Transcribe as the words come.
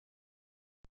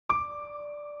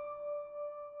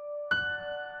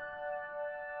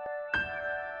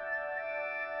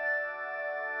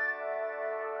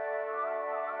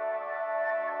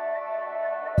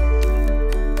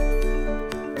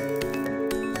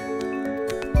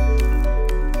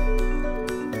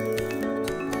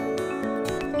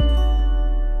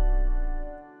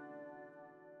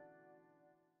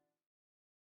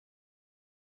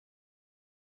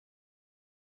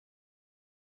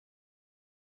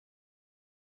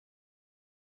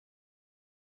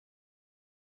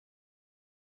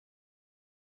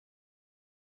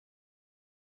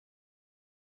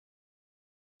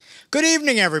Good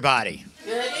evening, everybody.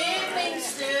 Good evening,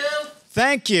 Stu.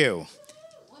 Thank you.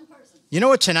 You know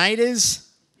what tonight is?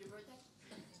 Your birthday?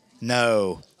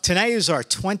 No. Tonight is our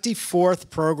 24th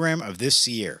program of this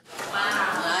year.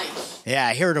 Wow. Nice. Yeah,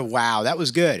 I heard a wow. That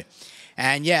was good.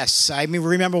 And yes, I mean,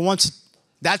 remember once.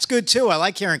 That's good, too. I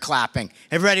like hearing clapping.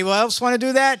 Everybody else want to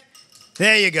do that?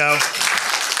 There you go.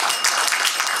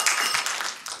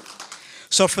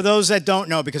 So for those that don't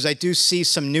know, because I do see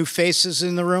some new faces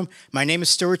in the room, my name is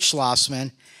Stuart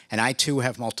Schlossman, and I, too,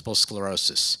 have multiple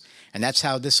sclerosis. And that's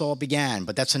how this all began,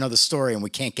 but that's another story, and we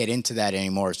can't get into that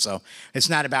anymore. So it's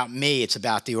not about me, it's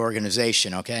about the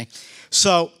organization, okay?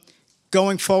 So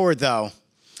going forward, though,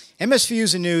 MS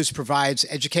Views and News provides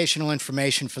educational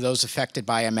information for those affected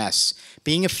by MS.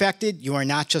 Being affected, you are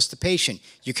not just the patient.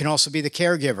 You can also be the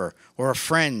caregiver or a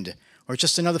friend or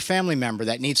just another family member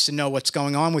that needs to know what's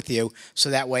going on with you, so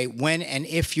that way when and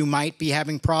if you might be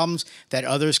having problems, that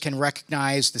others can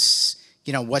recognize this,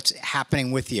 what's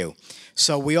happening with you.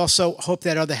 So we also hope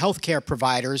that other healthcare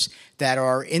providers that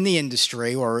are in the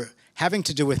industry or having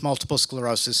to do with multiple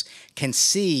sclerosis can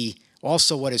see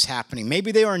also what is happening.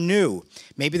 Maybe they are new.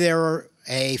 Maybe they are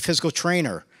a physical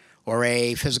trainer or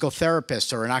a physical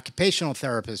therapist or an occupational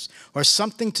therapist or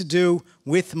something to do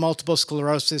with multiple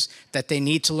sclerosis that they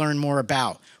need to learn more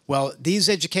about. Well, these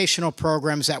educational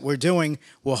programs that we're doing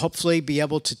will hopefully be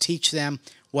able to teach them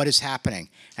what is happening.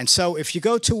 And so if you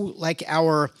go to like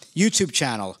our YouTube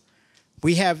channel,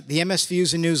 we have the MS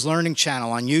Views and News Learning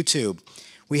channel on YouTube.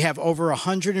 We have over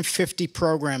 150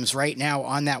 programs right now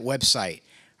on that website.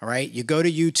 All right, you go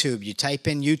to YouTube, you type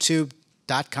in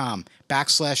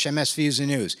youtube.com/MS Views and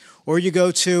News, or you go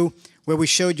to where we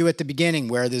showed you at the beginning,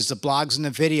 where there's the blogs and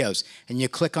the videos, and you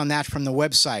click on that from the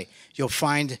website. You'll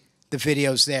find the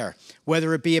videos there,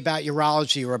 whether it be about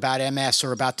urology or about MS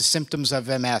or about the symptoms of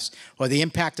MS or the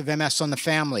impact of MS on the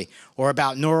family or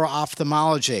about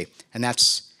neuro-ophthalmology, and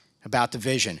that's about the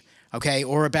vision, okay,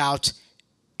 or about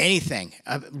anything,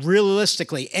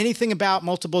 realistically, anything about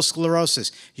multiple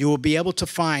sclerosis, you will be able to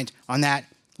find on that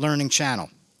learning channel.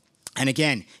 And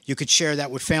again, you could share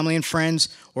that with family and friends,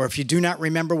 or if you do not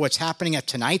remember what's happening at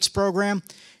tonight's program,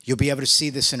 you'll be able to see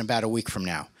this in about a week from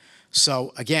now.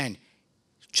 So again,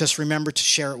 just remember to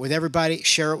share it with everybody,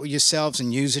 share it with yourselves,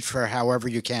 and use it for however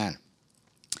you can.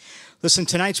 Listen,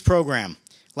 tonight's program,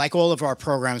 like all of our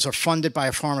programs, are funded by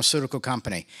a pharmaceutical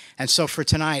company. And so for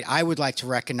tonight, I would like to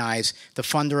recognize the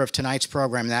funder of tonight's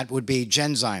program. That would be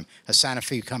Genzyme, a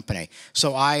Sanofi company.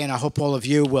 So I hope all of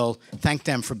you will thank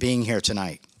them for being here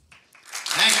tonight.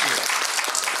 Thank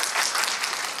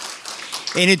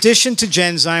you. In addition to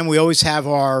Genzyme, we always have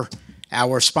our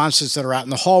sponsors that are out in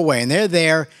the hallway, and they're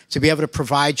there to be able to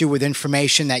provide you with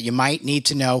information that you might need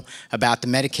to know about the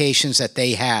medications that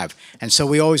they have. And so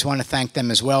we always want to thank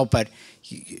them as well, but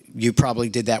you probably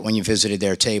did that when you visited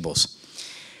their tables.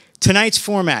 Tonight's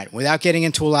format, without getting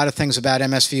into a lot of things about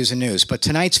MS Views and News, but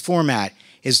tonight's format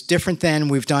is different than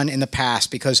we've done in the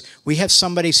past because we have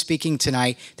somebody speaking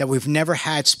tonight that we've never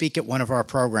had speak at one of our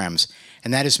programs,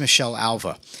 and that is Michelle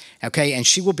Alva. Okay, and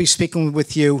she will be speaking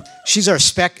with you. She's our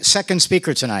second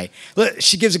speaker tonight. Look,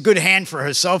 she gives a good hand for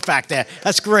herself back there.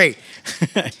 That's great.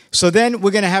 So then we're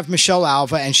going to have Michelle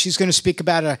Alva, and she's going to speak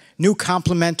about a new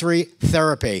complementary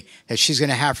therapy that she's going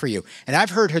to have for you. And I've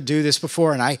heard her do this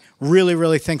before, and I really,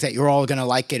 really think that you're all going to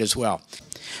like it as well.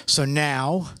 So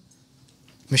now,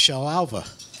 Michelle Alva.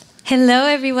 Hello,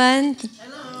 everyone.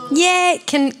 Hello. Yay!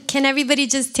 Can everybody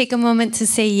just take a moment to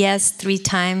say yes 3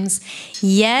 times?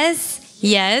 Yes.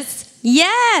 Yes,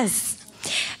 yes!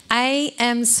 I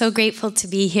am so grateful to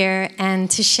be here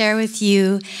and to share with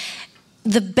you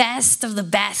the best of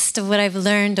what I've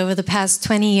learned over the past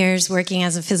 20 years working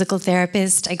as a physical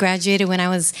therapist. I graduated when I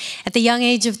was at the young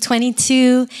age of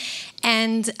 22,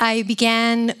 and I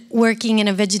began working in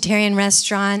a vegetarian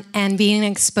restaurant and being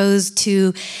exposed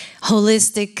to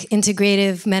holistic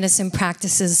integrative medicine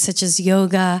practices such as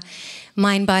yoga,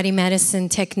 mind-body medicine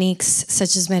techniques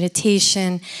such as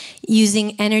meditation,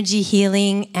 using energy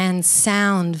healing and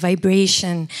sound,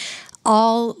 vibration,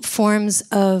 all forms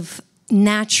of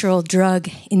natural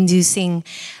drug-inducing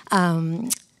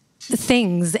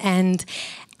things. And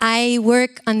I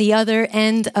work on the other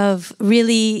end of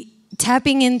really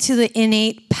tapping into the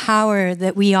innate power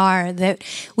that we are, that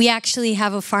we actually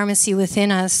have a pharmacy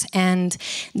within us, and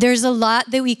there's a lot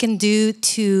that we can do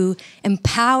to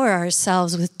empower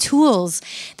ourselves with tools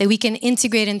that we can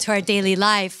integrate into our daily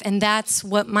life, and that's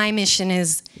what my mission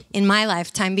is in my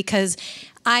lifetime, because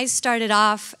I started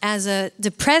off as a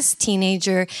depressed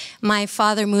teenager. My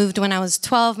father moved when I was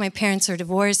 12, my parents are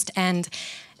divorced, and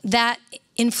that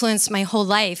influenced my whole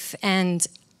life, and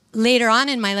later on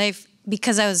in my life,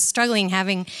 because I was struggling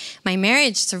having my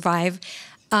marriage survive,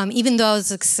 even though I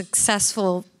was a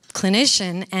successful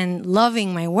clinician and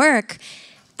loving my work,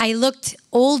 I looked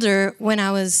older when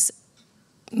I was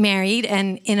married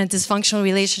and in a dysfunctional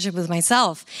relationship with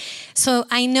myself. So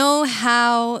I know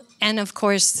how, and of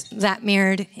course that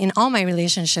mirrored in all my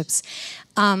relationships.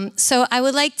 So I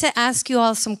would like to ask you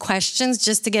all some questions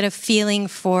just to get a feeling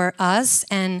for us.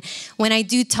 And when I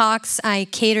do talks, I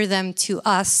cater them to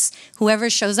us, whoever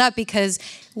shows up, because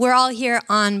we're all here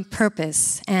on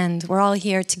purpose and we're all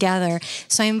here together.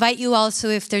 So I invite you also,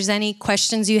 if there's any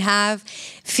questions you have,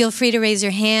 feel free to raise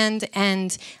your hand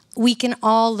and we can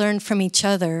all learn from each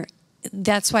other.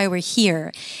 That's why we're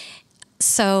here.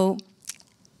 So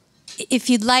if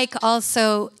you'd like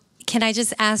also, can I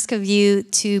just ask of you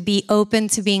to be open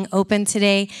to being open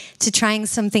today, to trying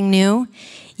something new?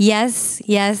 Yes,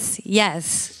 yes,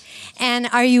 yes. And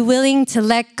are you willing to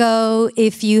let go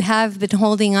if you have been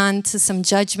holding on to some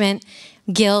judgment,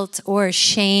 guilt, or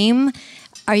shame?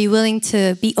 Are you willing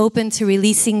to be open to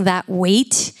releasing that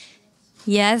weight?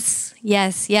 Yes,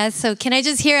 yes, yes. So can I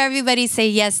just hear everybody say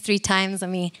yes 3 times? Let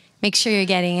me make sure you're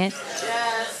getting it.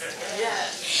 Yes,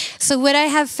 yes. So what I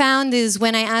have found is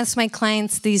when I ask my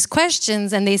clients these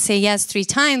questions and they say yes 3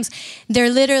 times,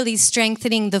 they're literally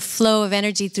strengthening the flow of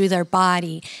energy through their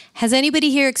body. Has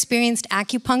anybody here experienced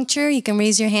acupuncture? You can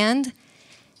raise your hand.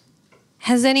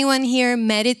 Has anyone here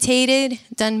meditated,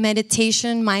 done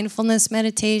meditation, mindfulness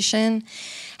meditation?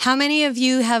 How many of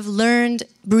you have learned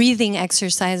breathing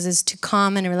exercises to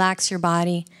calm and relax your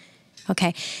body?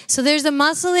 Okay, so there's a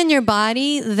muscle in your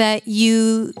body that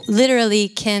you literally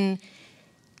can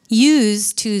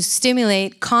use to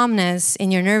stimulate calmness in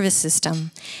your nervous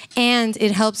system. And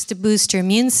it helps to boost your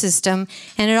immune system.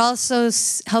 And it also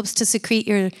helps to secrete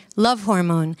your love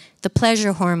hormone, the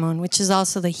pleasure hormone, which is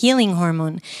also the healing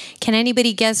hormone. Can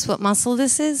anybody guess what muscle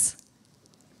this is?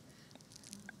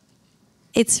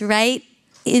 It's right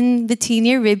in between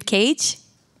your rib cage.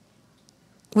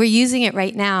 We're using it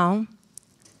right now.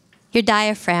 Your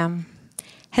diaphragm.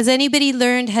 Has anybody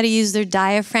learned how to use their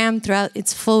diaphragm throughout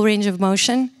its full range of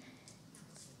motion?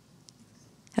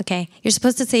 Okay, you're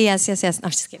supposed to say yes, yes, yes. No,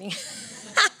 I'm just kidding.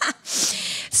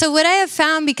 So what I have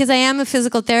found, because I am a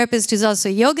physical therapist who's also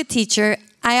a yoga teacher,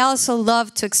 I also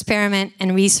love to experiment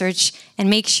and research and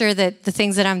make sure that the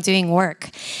things that I'm doing work.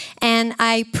 And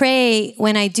I pray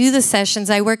when I do the sessions.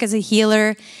 I work as a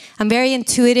healer. I'm very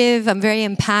intuitive, I'm very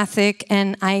empathic,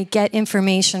 and I get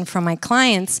information from my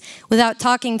clients without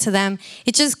talking to them.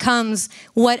 It just comes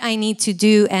what I need to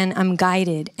do, and I'm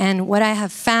guided. And what I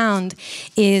have found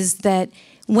is that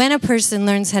when a person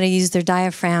learns how to use their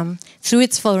diaphragm through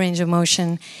its full range of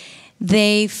motion,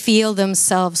 they feel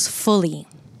themselves fully.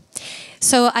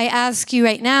 So I ask you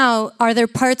right now, are there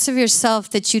parts of yourself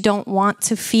that you don't want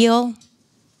to feel?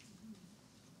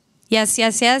 Yes,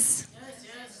 yes, yes? Yes,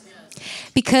 yes,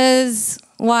 yes. Because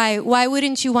why? Why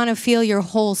wouldn't you want to feel your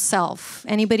whole self?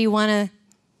 Anybody want to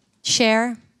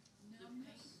share?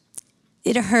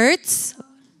 It hurts.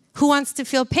 Who wants to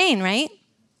feel pain, right?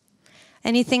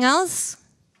 Anything else?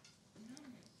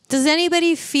 Does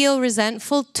anybody feel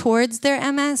resentful towards their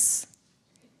MS?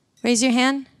 Raise your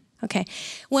hand. Okay.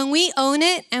 When we own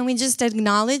it and we just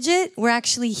acknowledge it, we're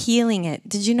actually healing it.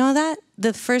 Did you know that?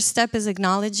 The first step is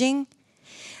acknowledging.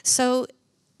 So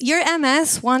your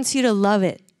MS wants you to love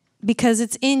it because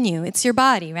it's in you. It's your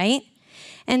body, right?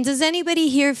 And does anybody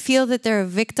here feel that they're a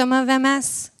victim of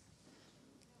MS?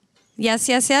 Yes,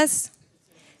 yes, yes?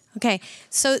 Okay.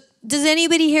 So does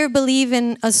anybody here believe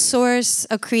in a source,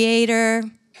 a creator,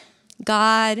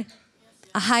 God,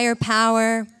 a higher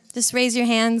power? Just raise your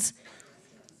hands.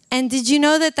 And did you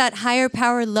know that that higher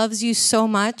power loves you so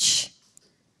much?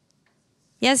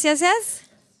 Yes, yes, yes?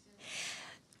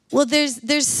 Well,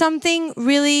 there's something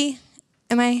really,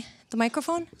 am I, the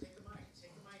microphone?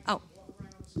 Oh.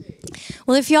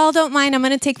 Well, if y'all don't mind, I'm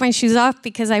going to take my shoes off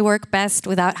because I work best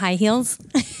without high heels.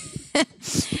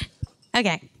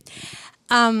 Okay.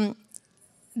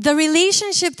 The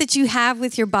relationship that you have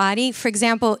with your body, for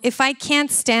example, if I can't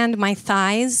stand my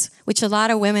thighs, which a lot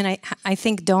of women I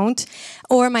think don't,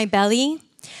 or my belly,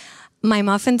 my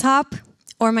muffin top,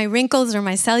 or my wrinkles or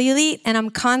my cellulite, and I'm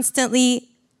constantly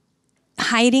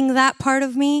hiding that part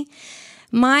of me,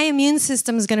 my immune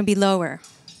system is going to be lower.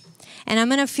 And I'm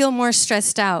going to feel more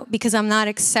stressed out because I'm not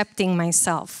accepting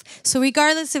myself. So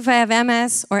regardless if I have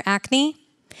MS or acne,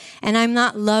 and I'm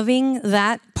not loving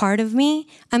that part of me,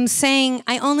 I'm saying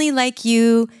I only like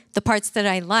you, the parts that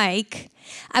I like,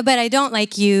 but I don't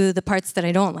like you, the parts that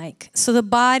I don't like. So the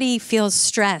body feels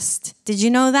stressed. Did you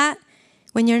know that?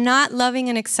 when you're not loving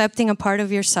and accepting a part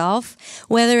of yourself,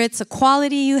 whether it's a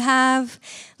quality you have,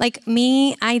 like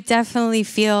me, I definitely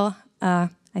feel I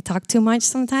talk too much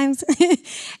sometimes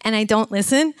and I don't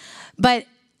listen. But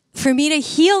for me to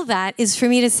heal that is for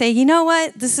me to say, you know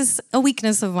what, this is a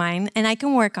weakness of mine and I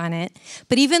can work on it.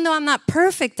 But even though I'm not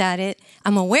perfect at it,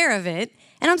 I'm aware of it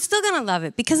and I'm still gonna love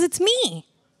it because it's me.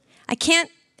 I can't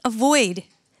avoid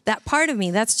that part of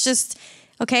me. That's just,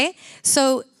 okay?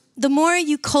 So the more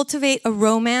you cultivate a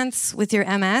romance with your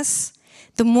MS,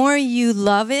 the more you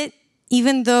love it,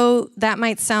 even though that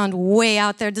might sound way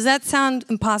out there. Does that sound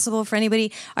impossible for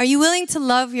anybody? Are you willing to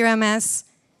love your MS?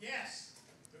 Yes.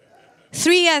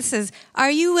 3 yeses.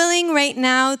 Are you willing right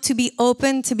now to be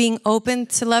open to being open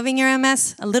to loving your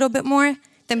MS a little bit more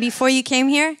than before you came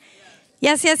here?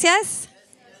 Yes, yes, yes?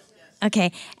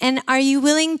 Okay. And are you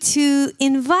willing to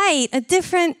invite a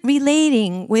different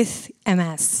relating with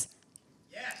MS?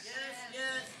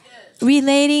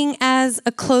 Relating as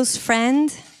a close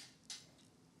friend,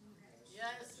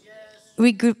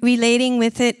 relating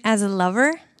with it as a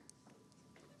lover,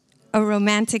 a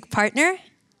romantic partner,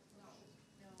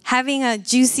 having a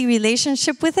juicy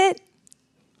relationship with it.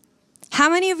 How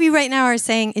many of you right now are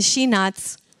saying, is she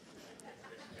nuts?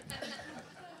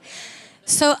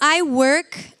 So I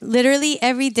work literally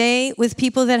every day with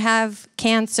people that have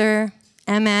cancer,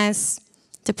 MS,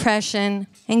 depression,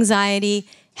 anxiety,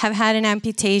 have had an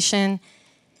amputation,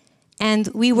 and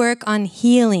we work on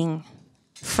healing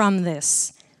from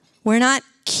this. We're not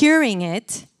curing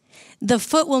it. The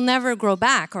foot will never grow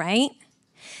back, right?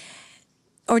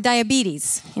 Or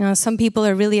diabetes. You know, some people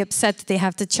are really upset that they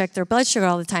have to check their blood sugar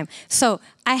all the time. So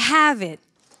I have it.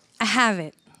 I have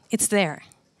it. It's there.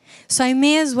 So I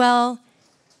may as well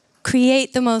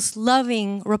create the most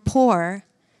loving rapport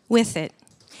with it.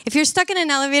 If you're stuck in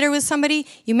an elevator with somebody,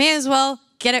 you may as well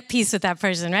get at peace with that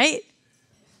person, right?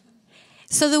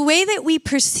 So the way that we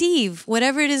perceive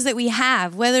whatever it is that we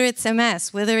have, whether it's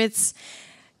MS, whether it's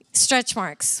stretch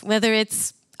marks, whether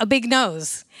it's a big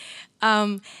nose,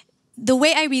 the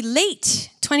way I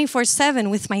relate 24/7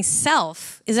 with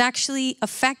myself is actually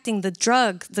affecting the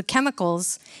drug, the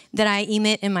chemicals that I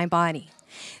emit in my body.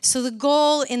 So the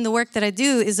goal in the work that I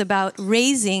do is about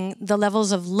raising the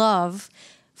levels of love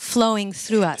flowing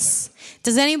through us.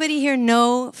 Does anybody here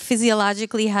know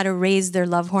physiologically how to raise their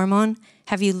love hormone?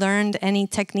 Have you learned any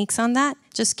techniques on that?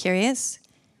 Just curious.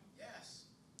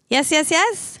 Yes, yes,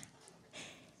 yes?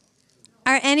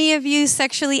 Are any of you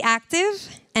sexually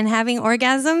active and having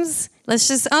orgasms? Let's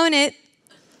just own it.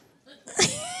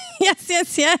 Yes,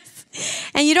 yes, yes.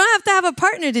 And you don't have to have a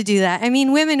partner to do that. I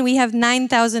mean, women, we have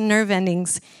 9,000 nerve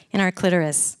endings in our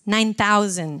clitoris.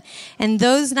 9,000. And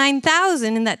those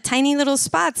 9,000 in that tiny little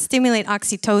spot stimulate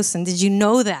oxytocin. Did you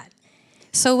know that?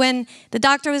 So when the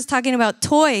doctor was talking about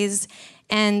toys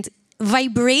and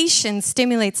vibration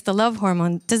stimulates the love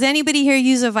hormone, does anybody here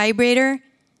use a vibrator?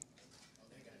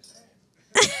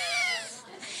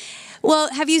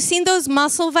 Well, have you seen those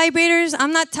muscle vibrators?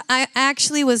 I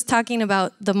actually was talking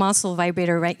about the muscle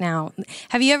vibrator right now.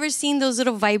 Have you ever seen those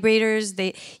little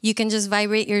vibrators? You can just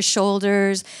vibrate your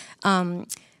shoulders,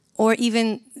 or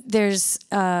even there's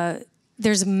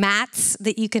mats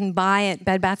that you can buy at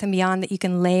Bed Bath & Beyond that you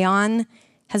can lay on.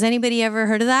 Has anybody ever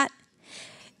heard of that?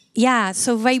 Yeah,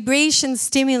 so vibration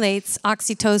stimulates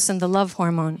oxytocin, the love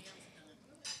hormone.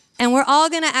 And we're all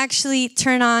going to actually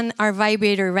turn on our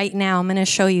vibrator right now. I'm going to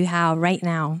show you how right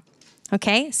now.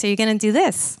 Okay? So you're going to do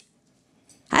this.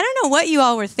 I don't know what you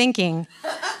all were thinking.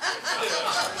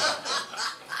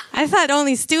 I thought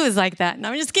only Stu was like that.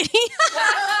 No, I'm just kidding.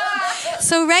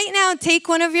 So right now, take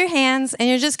one of your hands, and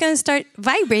you're just going to start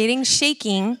vibrating,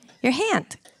 shaking your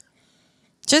hand.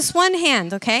 Just one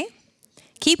hand, okay?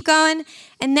 Keep going.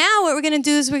 And now what we're going to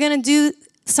do is we're going to do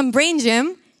some brain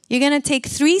gym. You're going to take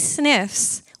 3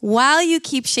 sniffs while you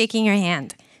keep shaking your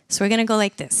hand. So we're going to go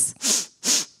like this.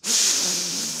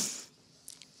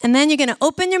 And then you're going to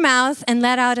open your mouth and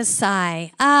let out a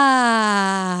sigh.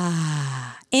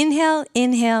 Ah. Inhale,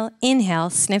 inhale,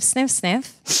 inhale. Sniff, sniff,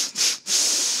 sniff.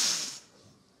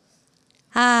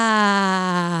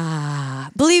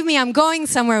 Ah. Believe me, I'm going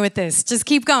somewhere with this. Just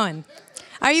keep going.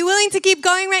 Are you willing to keep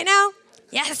going right now?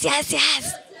 Yes, yes,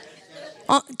 yes.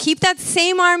 Oh, keep that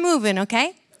same arm moving,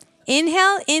 okay?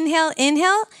 Inhale, inhale,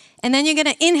 inhale, and then you're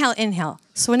going to inhale, inhale.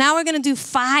 So now we're going to do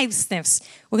 5 sniffs.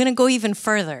 We're going to go even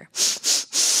further.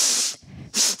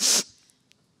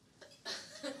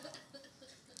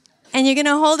 And you're going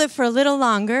to hold it for a little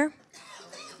longer,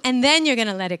 and then you're going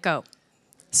to let it go.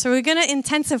 So we're going to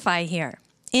intensify here.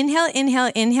 Inhale,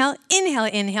 inhale, inhale, inhale,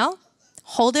 inhale.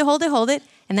 Hold it, hold it, hold it,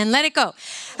 and then let it go.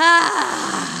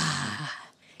 Ah.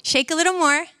 Shake a little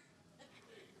more.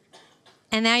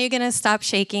 And now you're going to stop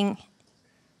shaking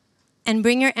and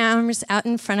bring your arms out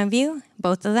in front of you,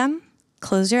 both of them.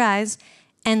 Close your eyes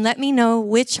and let me know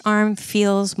which arm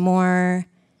feels more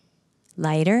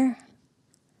lighter,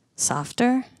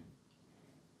 softer,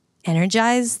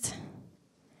 energized,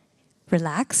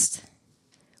 relaxed.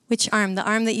 Which arm? The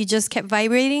arm that you just kept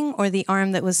vibrating or the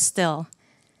arm that was still?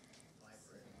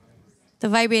 The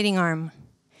vibrating arm.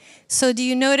 So do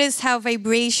you notice how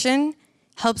vibration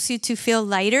helps you to feel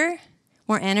lighter,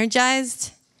 more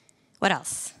energized? What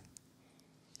else?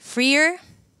 Freer?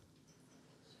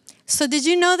 So did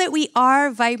you know that we are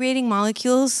vibrating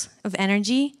molecules of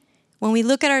energy? When we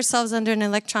look at ourselves under an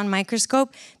electron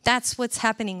microscope, that's what's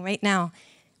happening right now.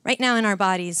 Right now in our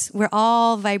bodies, we're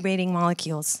all vibrating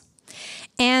molecules.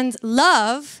 And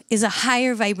love is a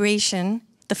higher vibration.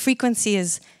 The frequency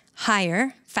is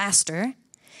higher, faster.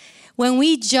 When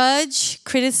we judge,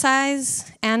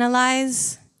 criticize,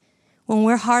 analyze, when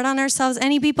we're hard on ourselves,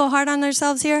 any people hard on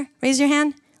themselves here? Raise your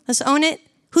hand. Let's own it.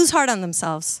 Who's hard on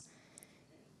themselves?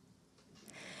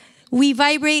 We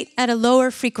vibrate at a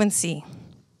lower frequency.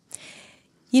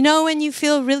 You know when you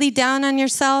feel really down on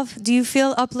yourself, do you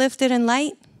feel uplifted and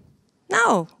light?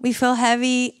 No, we feel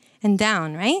heavy and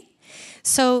down, right?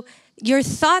 So your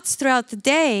thoughts throughout the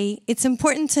day, it's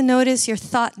important to notice your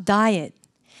thought diet.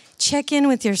 Check in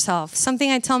with yourself.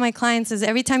 Something I tell my clients is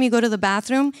every time you go to the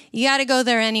bathroom, you got to go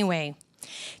there anyway.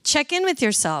 Check in with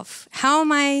yourself. How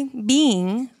am I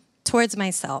being towards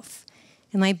myself?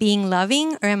 Am I being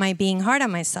loving or am I being hard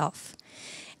on myself?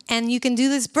 And you can do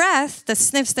this breath, the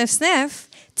sniff, sniff, sniff,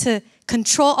 to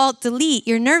control, alt, delete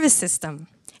your nervous system.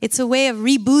 It's a way of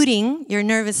rebooting your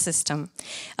nervous system.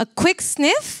 A quick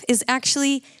sniff is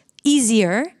actually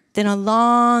easier than a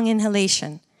long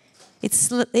inhalation.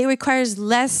 It requires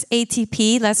less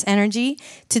ATP, less energy,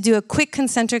 to do a quick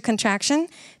concentric contraction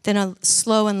than a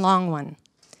slow and long one.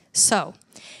 So,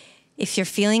 if you're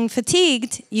feeling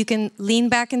fatigued, you can lean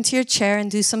back into your chair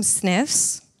and do some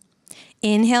sniffs.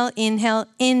 Inhale, inhale,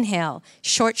 inhale.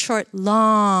 Short, short,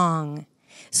 long.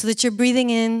 So that you're breathing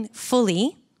in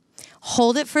fully.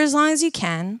 Hold it for as long as you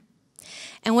can.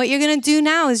 And what you're going to do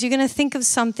now is you're going to think of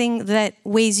something that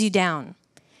weighs you down.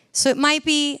 So it might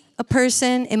be a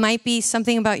person, it might be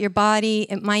something about your body,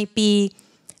 it might be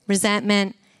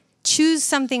resentment. Choose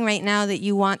something right now that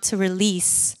you want to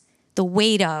release the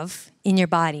weight of in your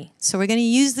body. So we're going to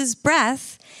use this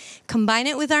breath, combine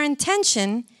it with our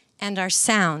intention and our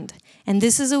sound. And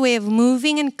this is a way of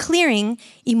moving and clearing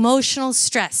emotional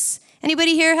stress.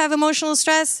 Anybody here have emotional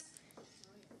stress?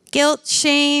 Guilt,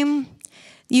 shame,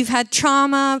 you've had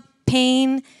trauma,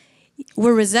 pain,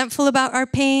 we're resentful about our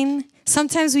pain.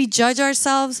 Sometimes we judge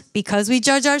ourselves because we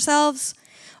judge ourselves,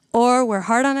 or we're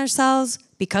hard on ourselves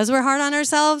because we're hard on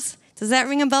ourselves. Does that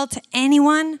ring a bell to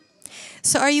anyone?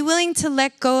 So are you willing to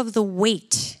let go of the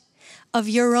weight of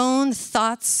your own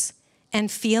thoughts and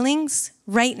feelings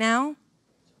right now?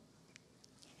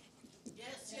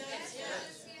 Yes, yes, yes.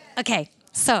 Okay,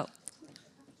 so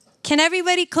can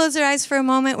everybody close their eyes for a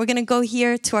moment? We're going to go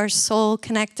here to our soul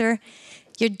connector.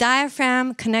 Your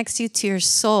diaphragm connects you to your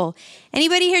soul.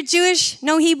 Anybody here Jewish?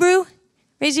 No Hebrew?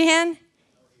 Raise your hand.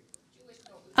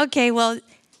 Okay, well,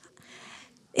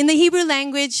 in the Hebrew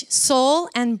language, soul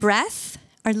and breath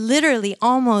are literally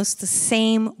almost the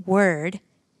same word.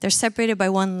 They're separated by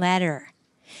one letter.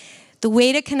 The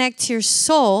way to connect to your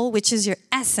soul, which is your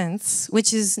essence,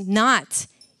 which is not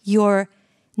your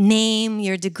name,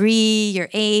 your degree, your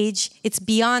age, it's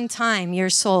beyond time, your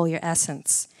soul, your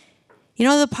essence. You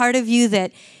know the part of you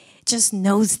that just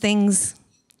knows things?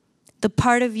 The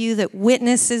part of you that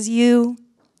witnesses you?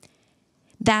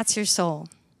 That's your soul.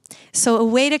 So a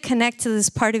way to connect to this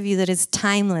part of you that is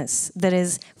timeless, that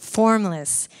is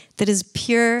formless, that is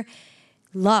pure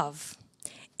love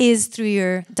is through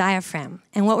your diaphragm.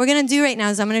 And what we're going to do right now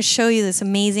is I'm going to show you this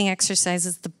amazing exercise.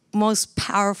 It's the most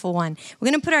powerful one. We're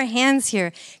going to put our hands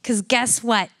here because guess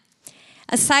what?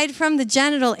 Aside from the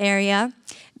genital area,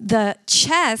 the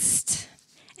chest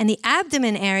and the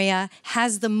abdomen area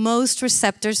has the most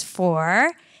receptors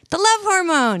for the love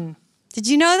hormone. Did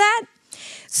you know that?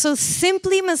 So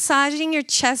simply massaging your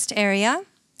chest area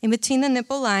in between the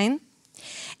nipple line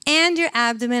and your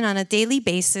abdomen on a daily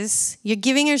basis, you're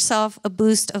giving yourself a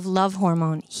boost of love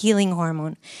hormone, healing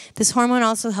hormone. This hormone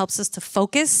also helps us to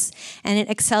focus and it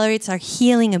accelerates our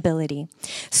healing ability.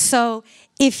 So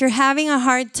if you're having a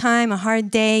hard time, a hard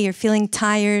day, you're feeling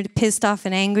tired, pissed off,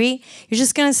 and angry, you're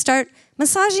just going to start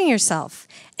massaging yourself.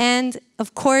 And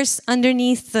of course,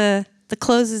 underneath the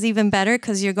clothes is even better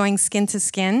because you're going skin to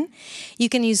skin. You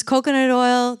can use coconut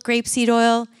oil, grapeseed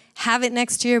oil, have it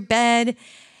next to your bed,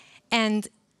 and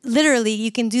literally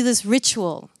you can do this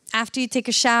ritual after you take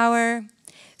a shower,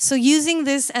 So using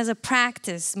this as a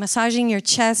practice, massaging your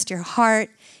chest, your heart,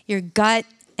 your gut.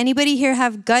 Anybody here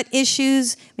have gut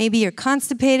issues? Maybe you're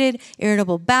constipated,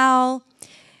 irritable bowel.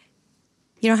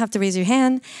 You don't have to raise your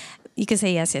hand. You can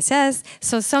say yes, yes, yes.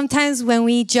 So sometimes when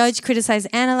we judge, criticize,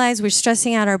 analyze, we're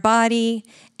stressing out our body.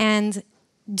 And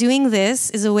doing this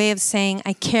is a way of saying,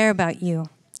 I care about you.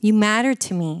 You matter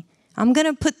to me. I'm going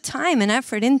to put time and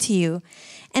effort into you.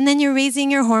 And then you're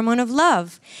raising your hormone of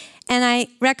love. And I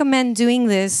recommend doing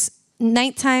this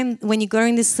nighttime when you're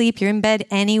going to sleep. You're in bed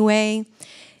anyway.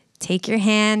 Take your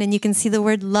hand and you can see the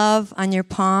word love on your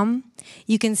palm.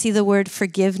 You can see the word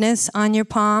forgiveness on your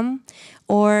palm,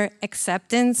 or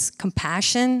acceptance,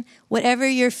 compassion, whatever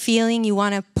you're feeling you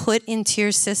want to put into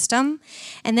your system.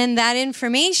 And then that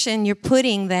information you're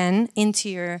putting then into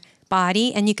your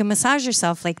body, and you can massage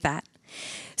yourself like that.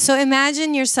 So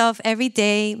imagine yourself every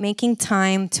day making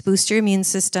time to boost your immune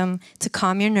system, to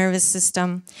calm your nervous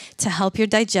system, to help your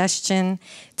digestion,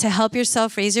 to help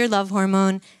yourself raise your love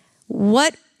hormone.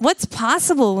 What's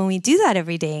possible when we do that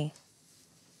every day?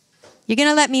 You're going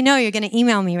to let me know. You're going to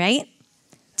email me, right?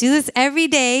 Do this every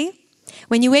day.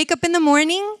 When you wake up in the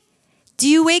morning, do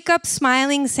you wake up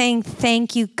smiling, saying,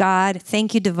 thank you, God,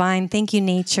 thank you, divine, thank you,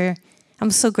 nature.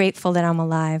 I'm so grateful that I'm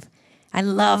alive. I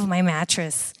love my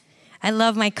mattress. I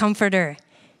love my comforter.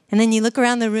 And then you look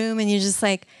around the room and you're just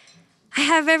like, I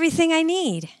have everything I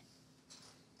need.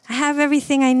 I have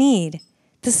everything I need.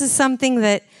 This is something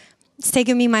that it's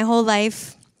taken me my whole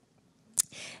life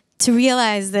to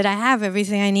realize that I have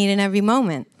everything I need in every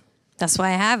moment. That's why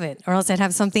I have it, or else I'd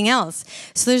have something else.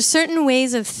 So there's certain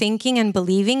ways of thinking and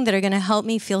believing that are going to help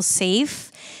me feel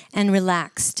safe and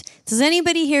relaxed. Does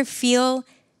anybody here feel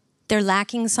they're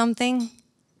lacking something?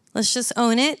 Let's just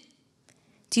own it.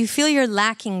 Do you feel you're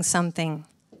lacking something?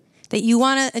 That you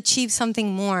want to achieve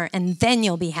something more and then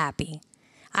you'll be happy?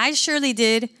 I surely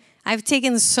did. I've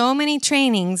taken so many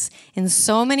trainings in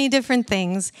so many different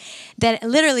things that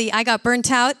literally I got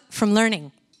burnt out from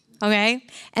learning, okay?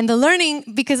 And the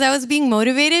learning because I was being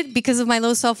motivated because of my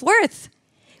low self-worth,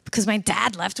 because my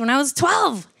dad left when I was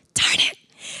 12. Darn it.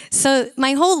 So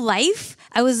my whole life,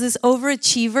 I was this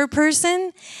overachiever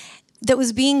person that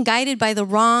was being guided by the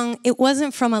wrong. It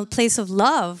wasn't from a place of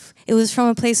love. It was from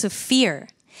a place of fear.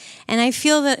 And I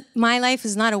feel that my life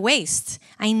is not a waste.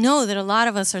 I know that a lot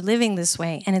of us are living this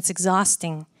way, and it's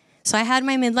exhausting. So I had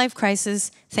my midlife crisis,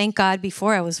 thank God,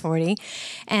 before I was 40.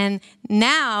 And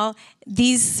now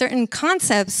these certain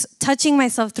concepts touching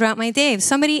myself throughout my day. If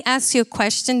somebody asks you a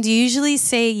question, do you usually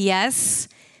say yes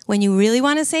when you really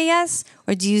want to say yes?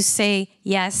 Or do you say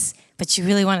yes, but you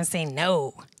really want to say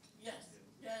no?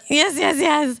 Yes, yes,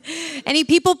 yes. Any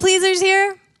people pleasers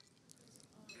here?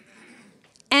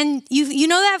 And you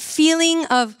know that feeling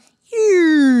of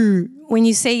when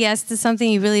you say yes to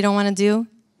something you really don't want to do?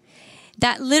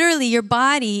 That literally your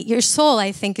body, your soul,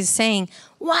 I think, is saying,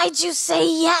 why'd you say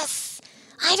yes?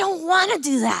 I don't want to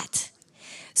do that.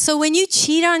 So when you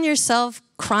cheat on yourself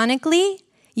chronically,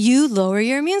 you lower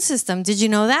your immune system. Did you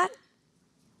know that?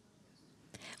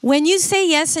 When you say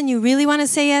yes and you really want to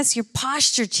say yes, your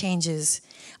posture changes.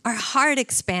 Our heart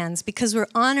expands because we're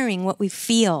honoring what we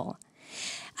feel.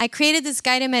 I created this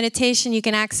guided meditation you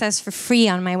can access for free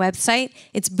on my website.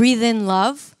 It's Breathe In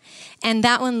Love. And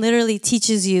that one literally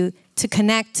teaches you to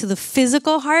connect to the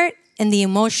physical heart and the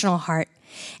emotional heart.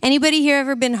 Anybody here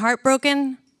ever been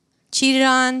heartbroken, cheated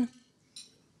on,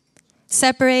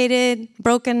 separated,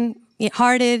 broken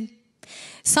hearted?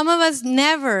 Some of us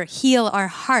never heal our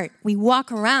heart. We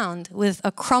walk around with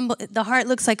the heart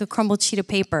looks like a crumbled sheet of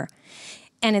paper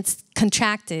and it's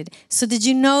contracted. So did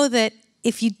you know that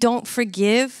if you don't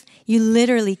forgive, you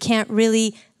literally can't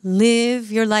really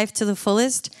live your life to the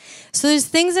fullest? So there's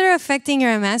things that are affecting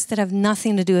your MS that have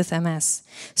nothing to do with MS.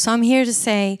 So I'm here to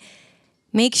say,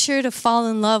 make sure to fall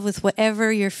in love with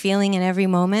whatever you're feeling in every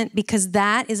moment, because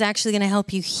that is actually going to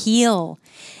help you heal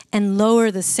and lower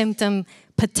the symptom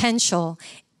potential.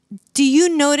 Do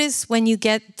you notice when you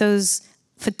get those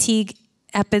fatigue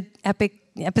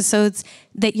episodes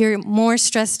that you're more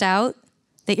stressed out?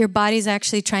 That your body's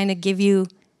actually trying to give you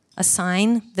a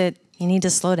sign that you need to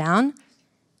slow down?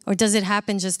 Or does it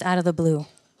happen just out of the blue?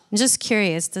 I'm just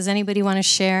curious. Does anybody want to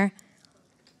share?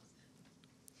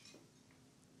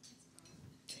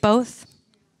 Both?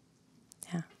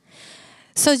 Yeah.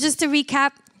 So just to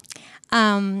recap,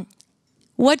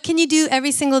 what can you do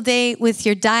every single day with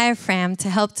your diaphragm to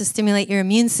help to stimulate your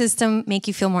immune system, make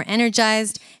you feel more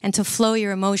energized, and to flow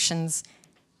your emotions?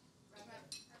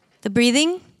 The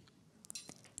breathing?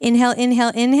 Inhale,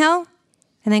 inhale, inhale.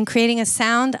 And then creating a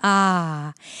sound,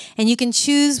 ah. And you can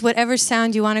choose whatever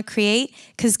sound you want to create,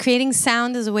 because creating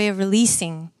sound is a way of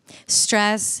releasing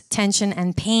stress, tension,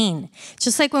 and pain.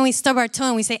 Just like when we stub our toe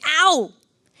and we say, ow!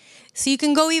 So you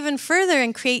can go even further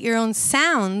and create your own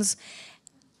sounds,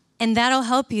 and that'll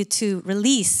help you to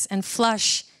release and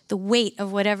flush the weight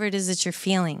of whatever it is that you're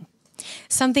feeling.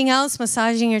 Something else,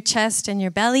 massaging your chest and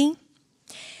your belly.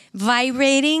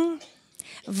 Vibrating.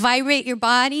 Vibrate your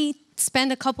body.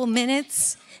 Spend a couple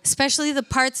minutes, especially the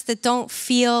parts that don't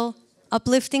feel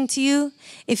uplifting to you.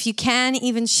 If you can,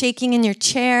 even shaking in your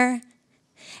chair.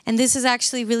 And this is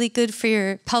actually really good for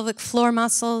your pelvic floor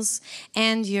muscles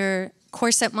and your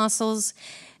corset muscles.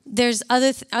 There's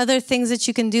other things that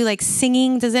you can do, like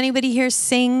singing. Does anybody here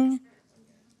sing?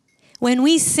 When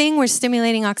we sing, we're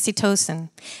stimulating oxytocin.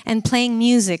 And playing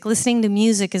music, listening to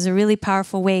music is a really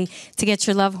powerful way to get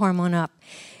your love hormone up.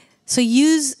 So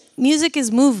music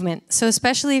is movement. So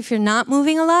especially if you're not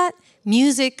moving a lot,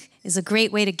 music is a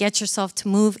great way to get yourself to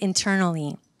move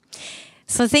internally.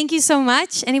 So thank you so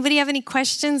much. Anybody have any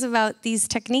questions about these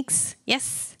techniques?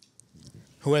 Yes?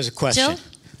 Who has a question? Jill?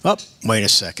 Oh, wait a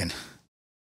second.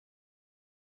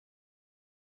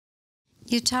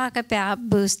 You talk about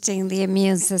boosting the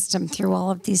immune system through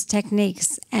all of these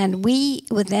techniques, and we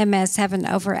with MS have an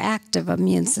overactive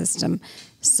immune system.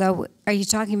 So are you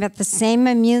talking about the same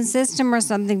immune system or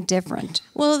something different?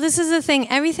 Well, this is the thing.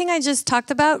 Everything I just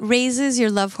talked about raises your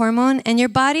love hormone, and your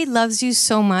body loves you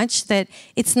so much that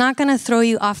it's not going to throw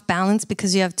you off balance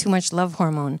because you have too much love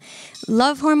hormone.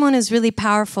 Love hormone is really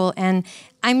powerful, and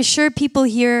I'm sure people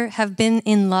here have been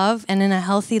in love and in a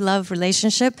healthy love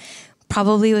relationship,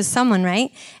 probably with someone,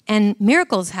 right? And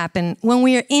miracles happen. When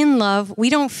we are in love, we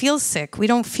don't feel sick. We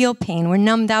don't feel pain. We're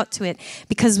numbed out to it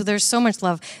because there's so much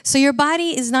love. So your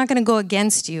body is not going to go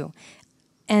against you.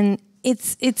 And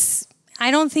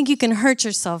I don't think you can hurt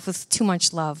yourself with too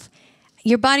much love.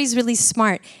 Your body's really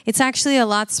smart. It's actually a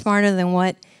lot smarter than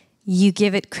what you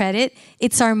give it credit.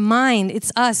 It's our mind.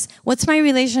 It's us. What's my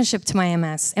relationship to my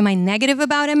MS? Am I negative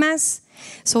about MS?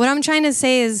 So what I'm trying to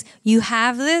say is you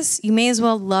have this, you may as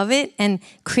well love it and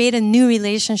create a new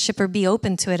relationship or be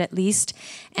open to it at least.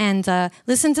 And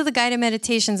listen to the guided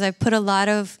meditations. I've put a lot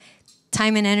of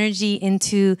time and energy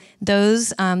into those.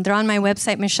 They're on my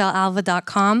website,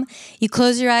 michellealva.com. You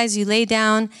close your eyes, you lay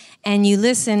down, and you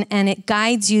listen, and it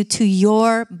guides you to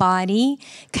your body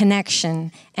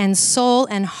connection and soul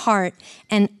and heart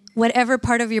and whatever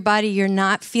part of your body you're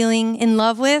not feeling in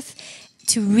love with,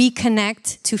 to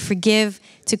reconnect, to forgive,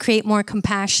 to create more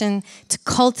compassion, to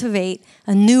cultivate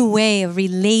a new way of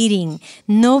relating.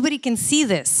 Nobody can see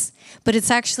this, but it's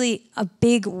actually a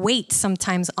big weight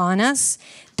sometimes on us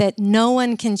that no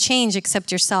one can change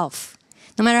except yourself.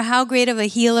 No matter how great of a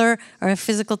healer or a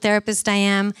physical therapist I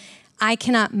am, I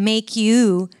cannot make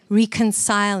you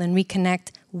reconcile and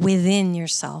reconnect within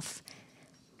yourself.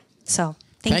 So,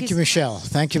 thank you, Michelle.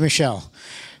 Thank you, Michelle.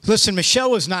 Listen,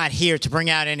 Michelle was not here to bring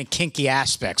out any kinky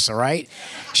aspects, all right?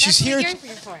 She's here.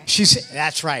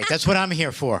 That's right. That's what I'm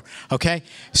here for, okay?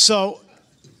 So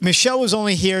Michelle was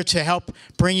only here to help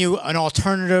bring you an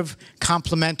alternative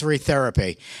complementary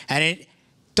therapy, and it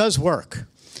does work.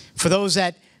 For those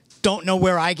that don't know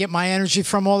where I get my energy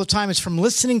from all the time, it's from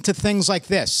listening to things like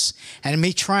this and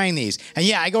me trying these. And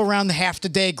yeah, I go around half the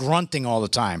day grunting all the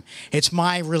time. It's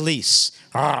my release.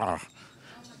 Arrgh.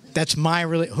 That's my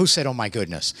who said, oh my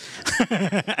goodness?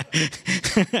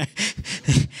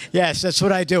 Yes, that's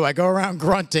what I do. I go around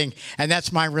grunting, and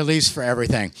that's my release for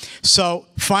everything. So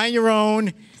find your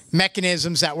own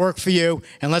mechanisms that work for you,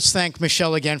 and let's thank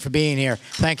Michelle again for being here.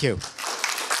 Thank you.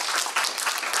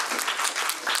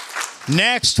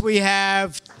 Next, we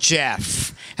have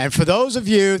Jeff. And for those of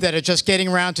you that are just getting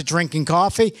around to drinking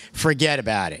coffee, forget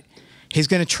about it. He's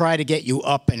going to try to get you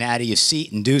up and out of your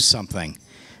seat and do something.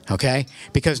 Okay?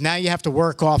 Because now you have to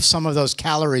work off some of those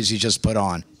calories you just put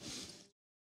on.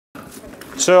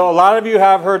 So a lot of you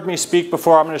have heard me speak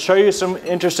before. I'm going to show you some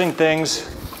interesting things.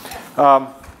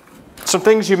 Some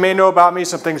things you may know about me,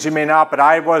 some things you may not, but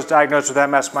I was diagnosed with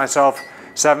MS myself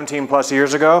 17 plus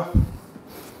years ago.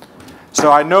 So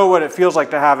I know what it feels like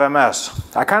to have MS.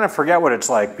 I kind of forget what it's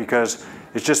like because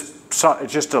it's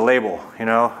just a label, you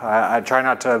know. I try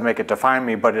not to make it define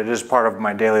me, but it is part of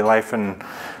my daily life and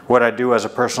what I do as a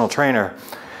personal trainer.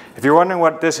 If you're wondering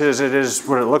what this is, it is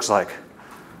what it looks like.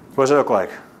 What does it look like?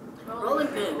 Rolling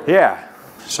pin. Yeah.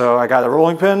 So I got the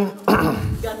rolling pin.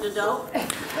 Got the dough?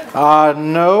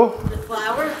 No. The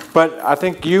flour? But I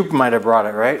think you might have brought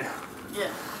it, right? Yeah.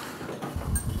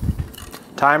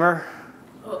 Timer?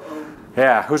 Uh-oh.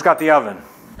 Yeah. Who's got the oven?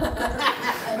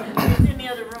 It's in the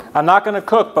other room. I'm not going to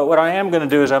cook, but what I am going to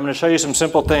do is I'm going to show you some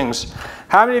simple things.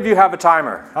 How many of you have a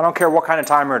timer? I don't care what kind of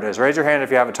timer it is. Raise your hand if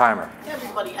you have a timer.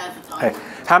 Everybody has a timer. Hey,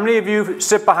 how many of you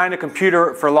sit behind a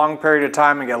computer for a long period of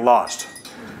time and get lost?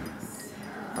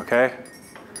 Okay.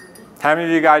 How many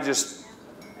of you guys just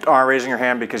aren't raising your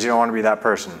hand because you don't want to be that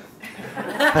person?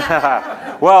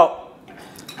 Well,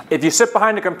 if you sit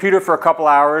behind a computer for a couple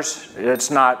hours, it's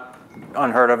not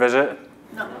unheard of, is it?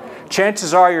 No.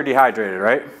 Chances are you're dehydrated,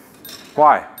 right?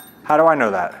 Why? How do I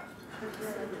know that?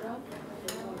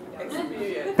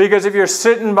 Because if you're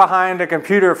sitting behind a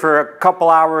computer for a couple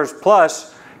hours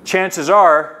plus, chances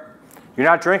are you're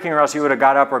not drinking, or else you would have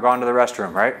got up or gone to the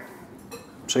restroom, right?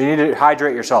 So you need to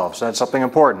hydrate yourself. So that's something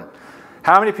important.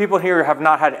 How many people here have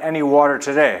not had any water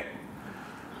today?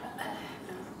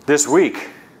 This week?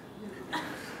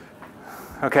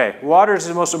 Okay, water is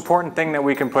the most important thing that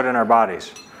we can put in our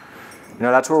bodies. You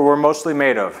know, that's what we're mostly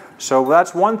made of. So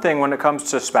that's one thing when it comes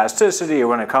to spasticity,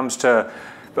 when it comes to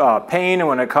pain, and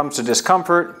when it comes to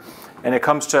discomfort, and it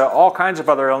comes to all kinds of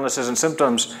other illnesses and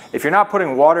symptoms. If you're not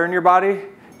putting water in your body,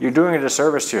 you're doing a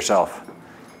disservice to yourself.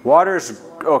 Water is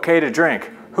okay to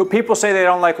drink. People say they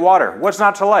don't like water. What's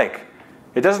not to like?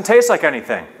 It doesn't taste like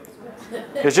anything.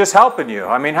 It's just helping you.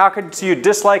 I mean, how could you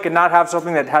dislike and not have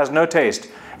something that has no taste?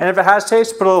 And if it has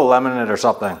taste, put a little lemon in it or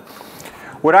something.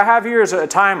 What I have here is a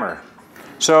timer.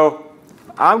 So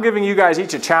I'm giving you guys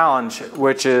each a challenge,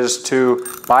 which is to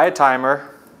buy a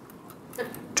timer,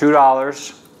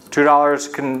 $2.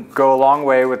 $2 can go a long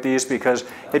way with these, because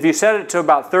if you set it to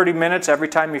about 30 minutes every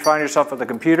time you find yourself at the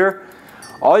computer,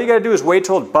 all you got to do is wait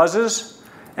till it buzzes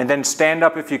and then stand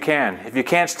up if you can. If you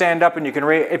can't stand up and you can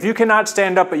if you cannot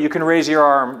stand up but you can raise your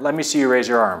arm, let me see you raise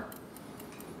your arm.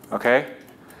 Okay?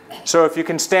 So if you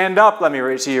can stand up, let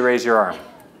me see you raise your arm.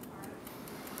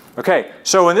 Okay,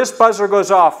 so when this buzzer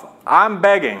goes off, I'm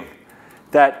begging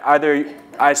that either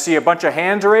I see a bunch of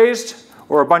hands raised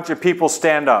or a bunch of people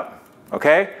stand up.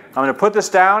 Okay? I'm going to put this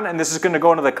down, and this is going to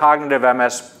go into the cognitive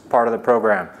MS part of the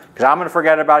program. Because I'm going to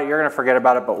forget about it, you're going to forget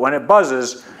about it, but when it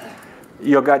buzzes,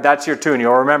 that's your tune.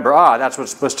 You'll remember, that's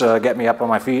what's supposed to get me up on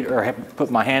my feet or put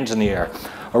my hands in the air.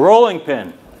 A rolling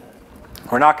pin.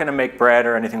 We're not going to make bread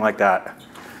or anything like that.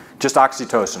 Just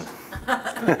oxytocin.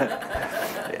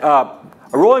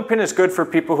 A rolling pin is good for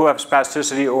people who have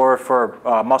spasticity or for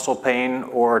muscle pain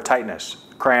or tightness,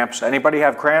 cramps. Anybody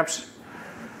have cramps?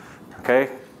 Okay.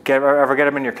 Ever get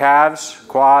them in your calves,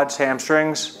 quads,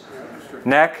 hamstrings,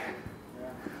 neck?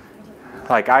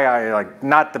 Like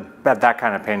not that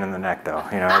kind of pain in the neck though.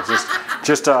 You know, it's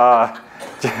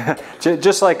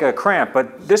just like a cramp.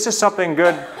 But this is something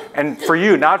good, and for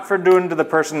you, not for doing to the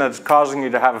person that's causing you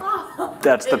to have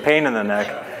that's the pain in the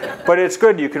neck. But it's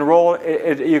good. You can roll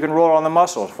it. You can roll it on the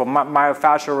muscles for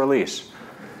myofascial release.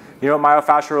 You know what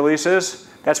myofascial release is?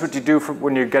 That's what you do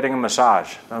when you're getting a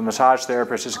massage. A massage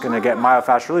therapist is going to get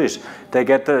myofascial release. They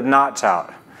get the knots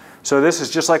out. So this is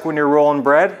just like when you're rolling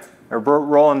bread or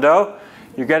rolling dough.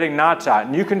 You're getting knots out,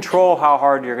 and you control how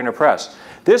hard you're going to press.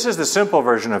 This is the simple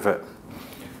version of it.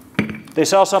 They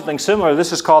sell something similar.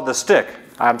 This is called the stick.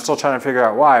 I'm still trying to figure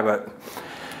out why,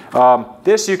 but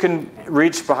this you can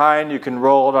reach behind. You can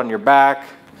roll it on your back,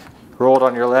 roll it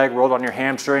on your leg, roll it on your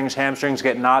hamstrings. Hamstrings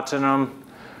get knots in them.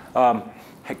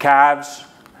 Calves.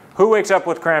 Who wakes up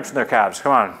with cramps in their calves?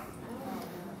 Come on.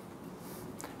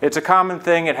 It's a common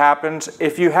thing. It happens.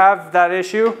 If you have that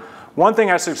issue, one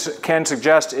thing I can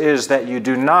suggest is that you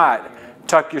do not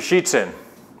tuck your sheets in.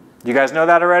 You guys know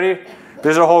that already?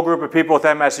 There's a whole group of people with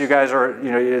MS. You guys are,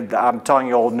 I'm telling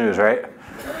you old news, right?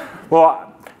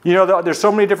 Well, there's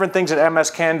so many different things that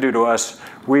MS can do to us.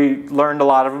 We learned a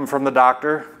lot of them from the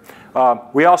doctor.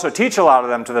 We also teach a lot of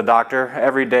them to the doctor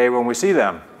every day when we see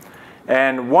them.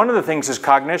 And one of the things is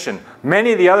cognition.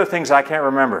 Many of the other things I can't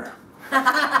remember.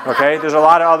 Okay, there's a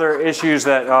lot of other issues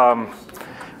that,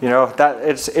 that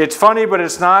it's funny, but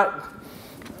it's not.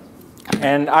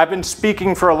 And I've been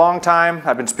speaking for a long time.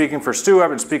 I've been speaking for Stu. I've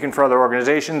been speaking for other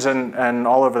organizations and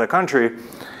all over the country.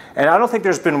 And I don't think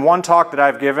there's been one talk that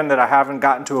I've given that I haven't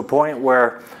gotten to a point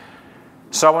where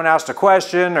someone asked a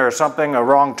question or something, a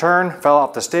wrong turn, fell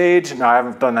off the stage. No, I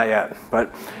haven't done that yet.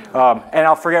 But and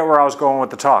I'll forget where I was going with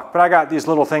the talk. But I got these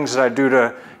little things that I do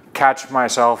to catch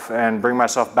myself and bring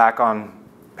myself back on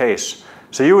pace.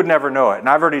 So you would never know it. And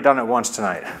I've already done it once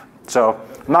tonight. So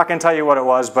I'm not going to tell you what it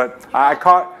was, but I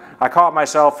caught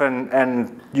myself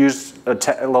and used a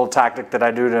little tactic that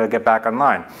I do to get back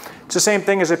online. It's the same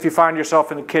thing as if you find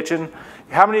yourself in the kitchen.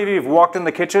 How many of you have walked in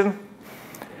the kitchen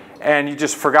and you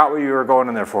just forgot what you were going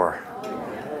in there for?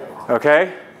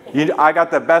 Okay? I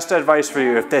got the best advice for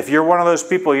you. If you're one of those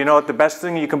people, you know what the best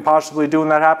thing you can possibly do when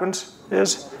that happens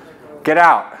is? Get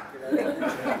out.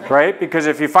 right? Because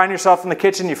if you find yourself in the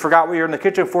kitchen, you forgot what you're in the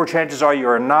kitchen for, chances are you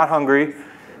are not hungry.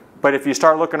 But if you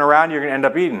start looking around, you're going to end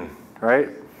up eating, right?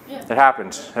 Yeah. It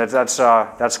happens.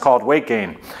 That's called weight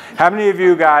gain. How many of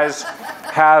you guys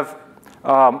have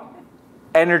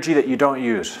energy that you don't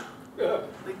use?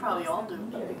 We probably all do.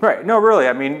 Right. No, really.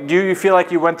 I mean, do you feel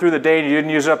like you went through the day and you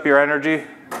didn't use up your energy?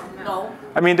 No.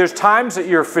 I mean, there's times that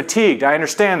you're fatigued. I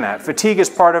understand that. Fatigue is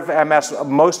part of MS.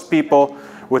 Most people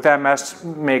with MS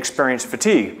may experience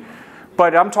fatigue.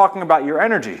 But I'm talking about your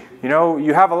energy. You know,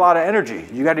 you have a lot of energy.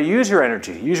 You got to use your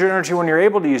energy. Use your energy when you're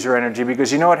able to use your energy,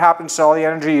 because you know what happens to all the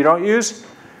energy you don't use?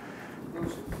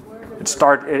 It's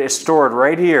stored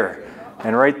right here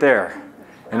and right there.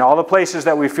 In all the places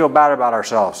that we feel bad about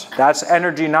ourselves. That's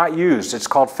energy not used. It's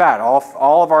called fat.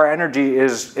 All of our energy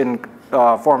is in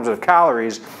forms of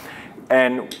calories.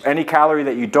 And any calorie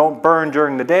that you don't burn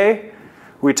during the day,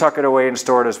 we tuck it away and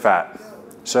store it as fat.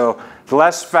 So the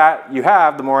less fat you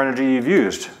have, the more energy you've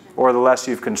used, or the less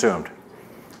you've consumed.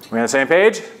 We on the same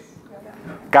page?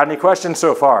 Got any questions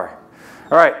so far?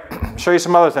 All right, show you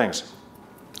some other things.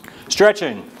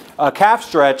 Stretching. A calf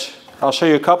stretch, I'll show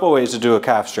you a couple ways to do a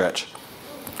calf stretch.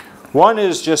 One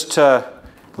is just to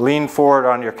lean forward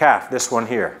on your calf, this one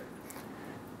here.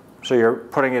 So you're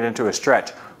putting it into a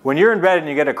stretch. When you're in bed and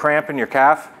you get a cramp in your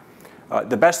calf,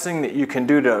 the best thing that you can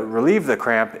do to relieve the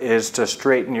cramp is to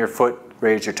straighten your foot,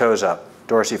 raise your toes up,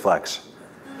 dorsiflex.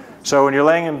 So when you're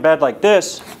laying in bed like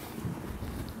this,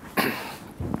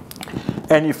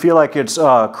 and you feel like it's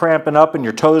cramping up and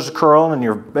your toes are curling and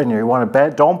you want to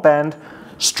bend, don't bend,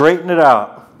 straighten it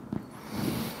out.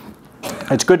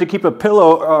 It's good to keep a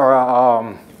pillow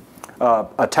or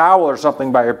a towel or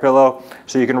something by your pillow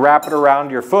so you can wrap it around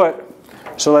your foot.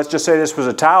 So let's just say this was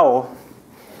a towel.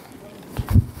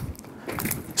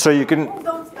 So you can,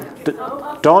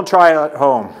 don't try it at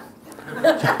home.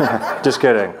 Just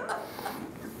kidding.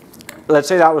 Let's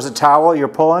say that was a towel you're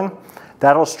pulling.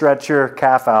 That'll stretch your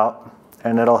calf out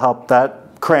and it'll help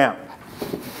that cramp.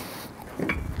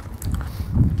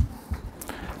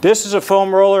 This is a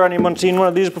foam roller. Anyone seen one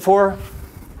of these before?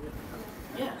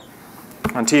 Yeah.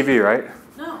 On TV, right?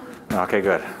 No. Okay,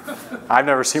 good. I've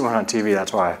never seen one on TV,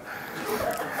 that's why.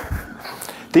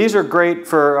 These are great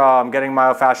for getting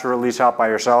myofascial release out by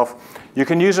yourself. You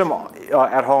can use them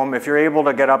at home. If you're able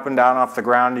to get up and down off the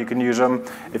ground, you can use them.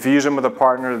 If you use them with a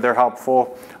partner, they're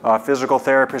helpful. Physical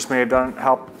therapist may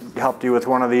have helped you with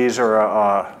one of these, or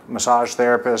a massage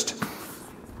therapist,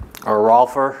 or a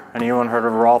rolfer. Anyone heard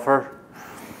of a rolfer?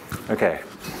 Okay.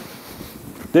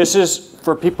 This is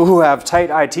for people who have tight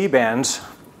IT bands.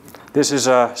 This is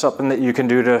something that you can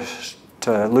do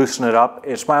to loosen it up.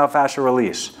 It's myofascial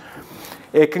release.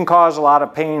 It can cause a lot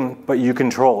of pain, but you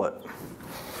control it.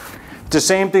 It's the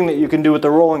same thing that you can do with the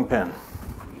rolling pin.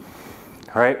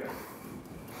 All right?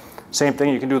 Same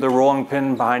thing you can do with the rolling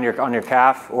pin on your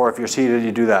calf, or if you're seated,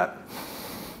 you do that.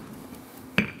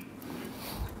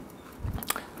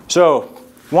 So,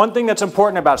 one thing that's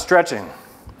important about stretching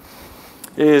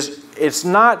is it's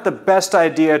not the best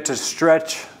idea to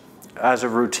stretch as a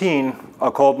routine a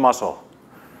cold muscle.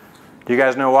 Do you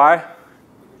guys know why?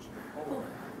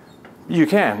 You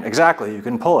can, exactly. You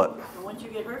can pull it. But once you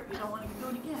get hurt, you don't want to do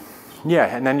it again.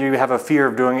 Yeah, and then you have a fear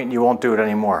of doing it and you won't do it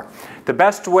anymore. The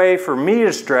best way for me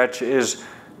to stretch is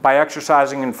by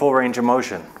exercising in full range of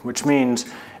motion, which means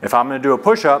if I'm going to do a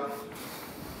push-up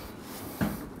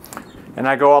and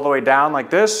I go all the way down like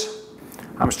this,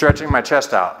 I'm stretching my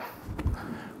chest out.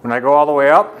 When I go all the way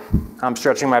up, I'm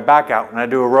stretching my back out. When I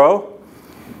do a row,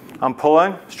 I'm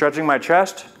pulling, stretching my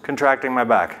chest, contracting my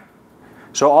back.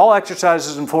 So all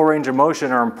exercises in full range of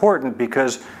motion are important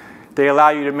because they allow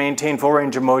you to maintain full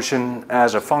range of motion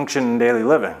as a function in daily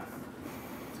living.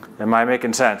 Am I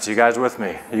making sense? You guys with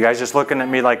me? You guys just looking at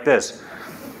me like this?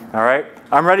 All right?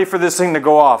 I'm ready for this thing to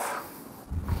go off.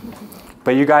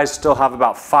 But you guys still have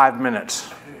about 5 minutes.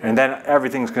 And then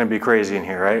everything's going to be crazy in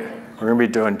here, right? We're going to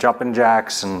be doing jumping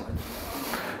jacks and...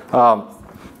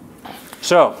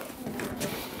 So,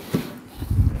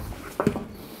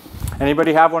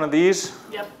 anybody have one of these?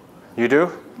 Yep. You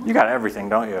do? You got everything,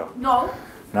 don't you? No.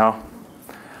 No?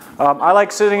 I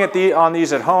like sitting on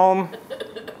these at home.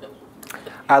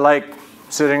 I like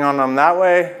sitting on them that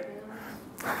way.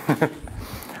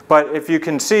 But if you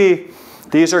can see,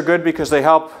 these are good because they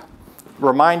help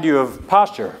remind you of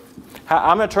posture.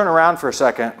 I'm going to turn around for a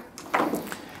second.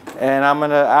 And I'm going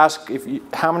to ask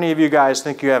how many of you guys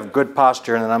think you have good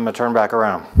posture, and then I'm going to turn back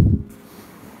around.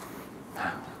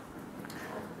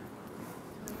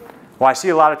 Well, I see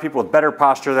a lot of people with better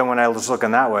posture than when I was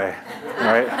looking that way,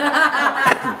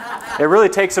 right? It really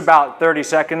takes about 30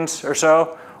 seconds or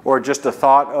so, or just a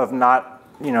thought of not,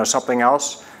 something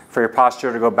else, for your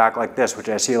posture to go back like this, which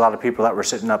I see a lot of people that were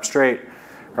sitting up straight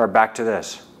are back to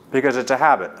this, because it's a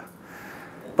habit.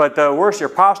 But the worse your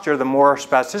posture, the more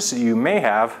spasticity you may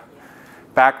have,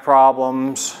 back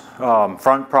problems,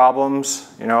 front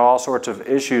problems, you know, all sorts of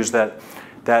issues that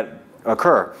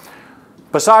occur.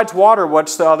 Besides water,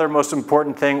 what's the other most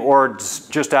important thing, or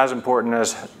just as important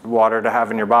as water, to have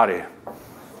in your body?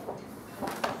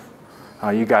 Oh,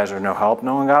 you guys are no help.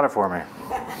 No one got it for me.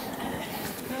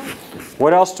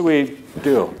 What else do we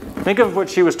do? Think of what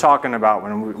she was talking about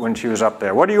when she was up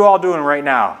there. What are you all doing right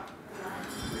now?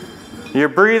 You're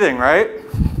breathing, right?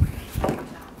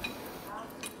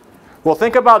 Well,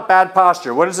 think about bad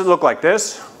posture. What does it look like?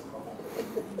 This?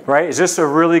 Right? Is this a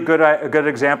really good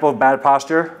example of bad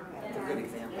posture?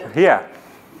 Yeah.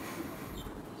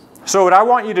 So what I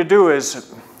want you to do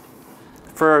is,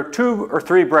 for 2 or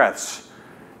 3 breaths,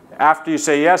 after you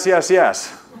say yes, yes,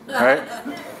 yes, right?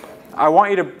 I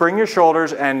want you to bring your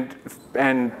shoulders and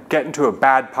get into a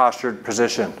bad postured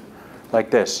position, like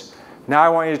this. Now I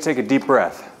want you to take a deep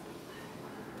breath.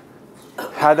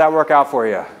 How'd that work out for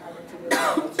you?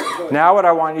 Now what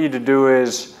I want you to do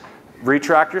is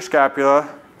retract your scapula.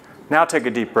 Now take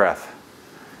a deep breath.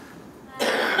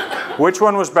 Which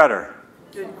one was better?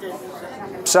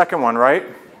 Second one, right?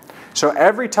 So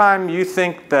every time you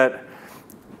think that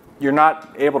you're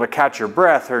not able to catch your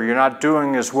breath, or you're not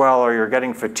doing as well, or you're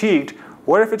getting fatigued,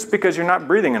 what if it's because you're not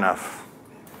breathing enough?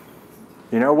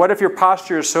 You know, what if your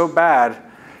posture is so bad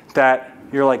that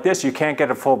you're like this, you can't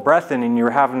get a full breath in, and you're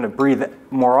having to breathe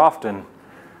more often,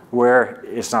 where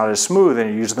it's not as smooth, and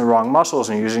you're using the wrong muscles,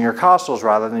 and you're using your costals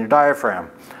rather than your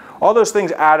diaphragm. All those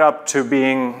things add up to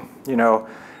being, you know,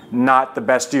 not the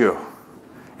best you.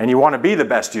 And you want to be the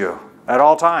best you at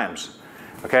all times,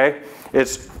 okay?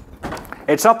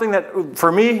 It's something that,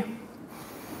 for me,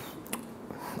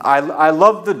 I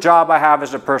love the job I have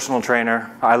as a personal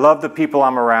trainer. I love the people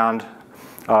I'm around.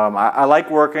 I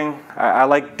like working. I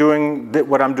like doing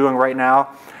what I'm doing right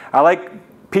now. I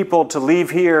like people to leave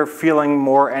here feeling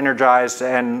more energized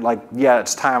and like, yeah,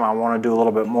 it's time, I want to do a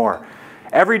little bit more.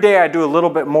 Every day I do a little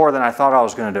bit more than I thought I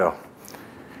was going to do.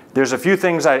 There's a few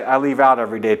things I leave out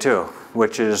every day too,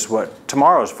 which is what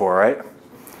tomorrow's for, right?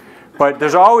 But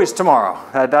there's always tomorrow.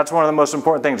 That's one of the most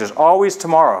important things. There's always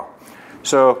tomorrow.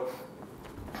 So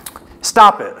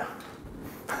stop it.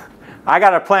 I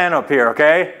got a plan up here,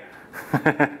 okay?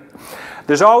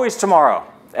 There's always tomorrow.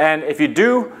 And if you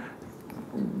do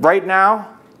right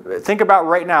now, think about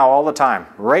right now all the time.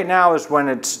 Right now is when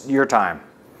it's your time.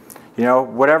 You know,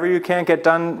 whatever you can't get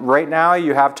done right now,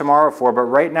 you have tomorrow for, but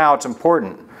right now it's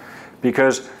important.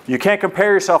 Because you can't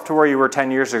compare yourself to where you were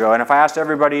 10 years ago. And if I asked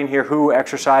everybody in here who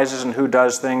exercises and who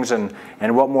does things and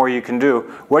what more you can do,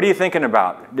 what are you thinking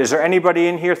about? Is there anybody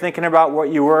in here thinking about what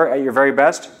you were at your very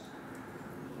best?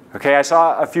 Okay, I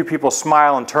saw a few people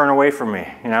smile and turn away from me.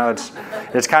 You know,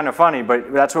 it's kind of funny,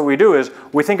 but that's what we do, is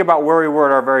we think about where we were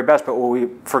at our very best, but what we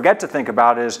forget to think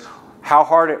about is how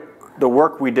hard the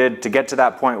work we did to get to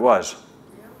that point was.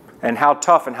 And how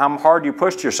tough and how hard you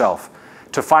pushed yourself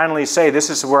to finally say, this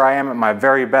is where I am at my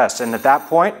very best. And at that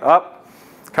point,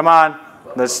 come on,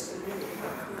 let's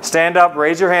stand up,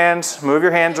 raise your hands, move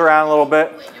your hands around a little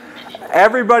bit.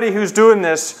 Everybody who's doing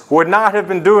this would not have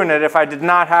been doing it if I did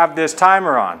not have this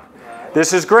timer on.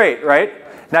 This is great, right?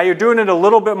 Now you're doing it a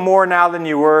little bit more now than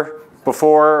you were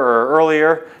before or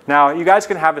earlier. Now you guys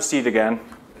can have a seat again.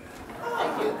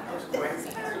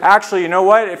 Actually, you know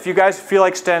what? If you guys feel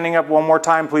like standing up one more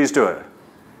time, please do it.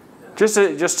 Just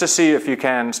to see if you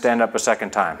can stand up a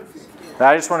second time.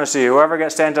 I just want to see whoever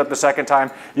stands up the second time.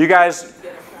 You guys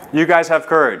have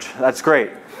courage. That's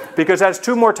great. Because that's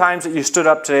 2 more times that you stood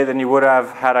up today than you would have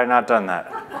had I not done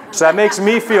that. So that makes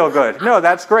me feel good. No,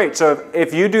 that's great. So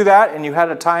if you do that and you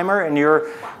had a timer and you're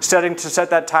set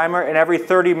that timer, and every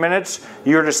 30 minutes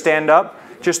you're to stand up,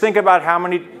 just think about how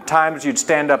many times you'd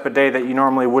stand up a day that you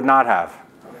normally would not have.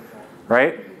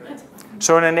 Right?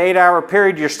 So in an 8-hour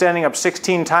period, you're standing up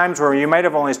 16 times where you might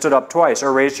have only stood up twice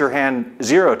or raised your hand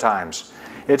 0 times.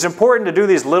 It's important to do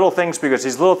these little things because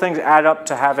these little things add up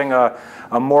to having a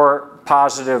more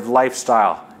positive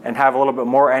lifestyle and have a little bit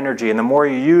more energy. And the more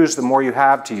you use, the more you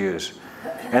have to use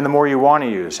and the more you want to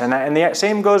use. And the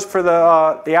same goes for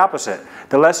the opposite.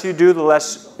 The less you do, the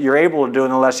less you're able to do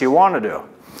and the less you want to do.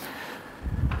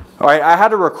 All right, I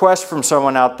had a request from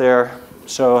someone out there,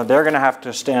 so they're going to have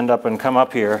to stand up and come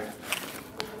up here.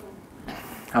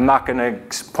 I'm not going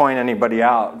to point anybody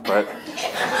out, but...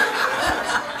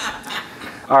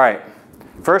 All right.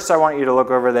 First, I want you to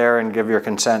look over there and give your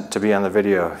consent to be on the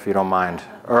video, if you don't mind.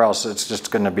 Or else it's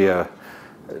just going to be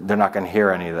they're not going to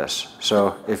hear any of this.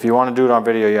 So if you want to do it on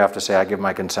video, you have to say, I give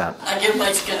my consent. I give my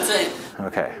consent.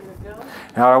 Okay.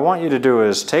 Now what I want you to do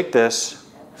is take this.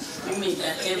 You made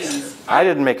that heavy. I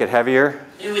didn't make it heavier.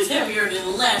 It was heavier than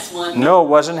the last one. No, it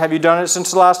wasn't. Have you done it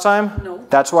since the last time? No.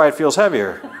 That's why it feels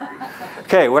heavier.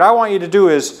 Okay, what I want you to do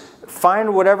is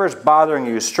find whatever's bothering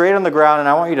you straight on the ground, and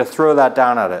I want you to throw that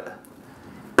down at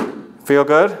it. Feel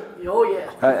good? Oh,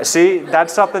 yeah. See,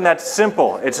 that's something that's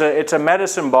simple. It's a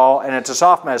medicine ball, and it's a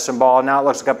soft medicine ball, and now it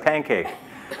looks like a pancake,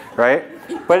 right?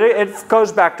 But it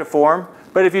goes back to form.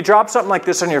 But if you drop something like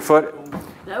this on your foot,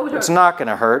 That would hurt. it's not going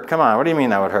to hurt. Come on, what do you mean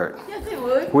that would hurt? Yes, it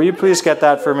would. Will you please get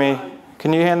that for me?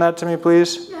 Can you hand that to me,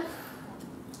 please? Yes.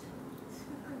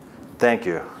 Thank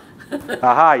you.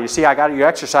 Aha, you see, I got you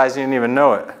exercising, you didn't even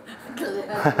know it.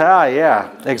 Ah,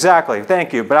 yeah, exactly.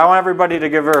 Thank you. But I want everybody to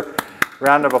give her a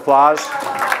round of applause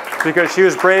because she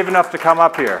was brave enough to come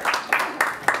up here.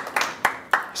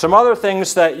 Some other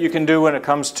things that you can do when it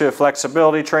comes to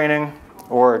flexibility training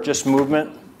or just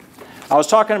movement. I was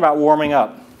talking about warming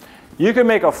up. You can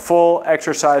make a full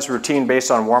exercise routine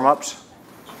based on warm-ups.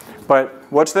 But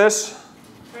what's this?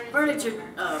 Furniture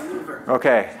mover.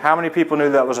 Okay, how many people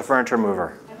knew that was a furniture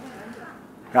mover?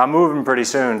 I'm moving pretty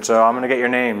soon, so I'm going to get your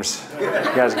names. You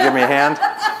guys give me a hand?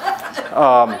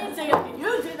 I didn't say I could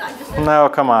use it. I just said No,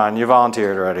 come on, you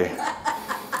volunteered already.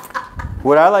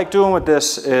 What I like doing with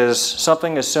this is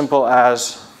something as simple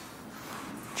as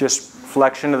just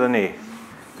flexion of the knee.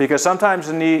 Because sometimes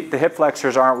the hip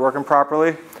flexors aren't working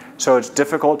properly, so it's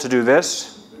difficult to do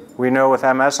this. We know with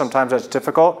MS sometimes that's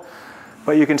difficult,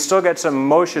 but you can still get some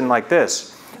motion like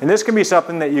this. And this can be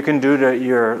something that you can do to,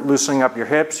 you're loosening up your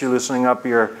hips, you're loosening up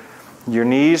your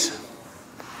knees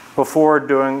before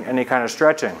doing any kind of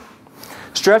stretching.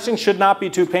 Stretching should not be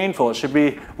too painful. It should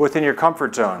be within your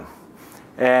comfort zone.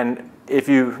 And if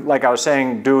you, like I was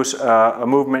saying, do a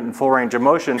movement in full range of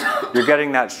motion, you're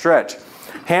getting that stretch.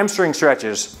 Hamstring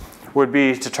stretches would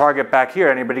be to target back here.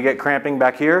 Anybody get cramping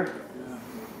back here?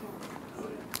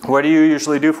 What do you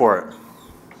usually do for it?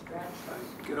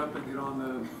 Get up and get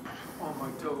on my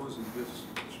toes and just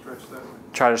stretch that way.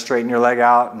 Try to straighten your leg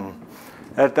out, and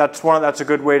that's a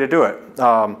good way to do it.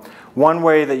 One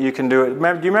way that you can do it.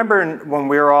 Do you remember when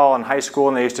we were all in high school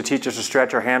and they used to teach us to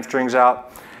stretch our hamstrings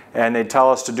out, and they'd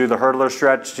tell us to do the hurdler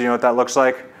stretch? Do you know what that looks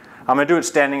like? I'm going to do it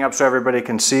standing up so everybody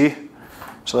can see.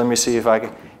 So let me see if I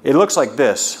can. It looks like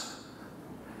this,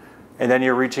 and then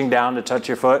you're reaching down to touch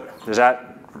your foot. Does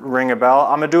that ring a bell?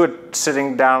 I'm going to do it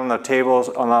sitting down on the tables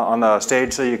on the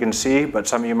stage so you can see, but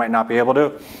some of you might not be able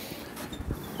to.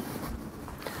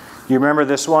 You remember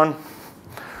this one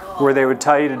where they would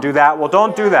tell you to do that? Well,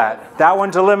 don't do that. That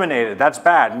one's eliminated. That's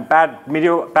bad. Bad in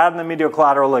the medial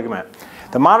collateral ligament.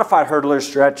 The modified hurdler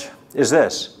stretch is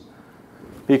this,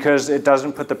 because it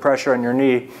doesn't put the pressure on your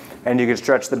knee and you can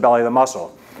stretch the belly of the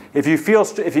muscle. If you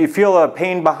feel a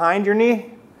pain behind your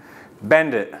knee,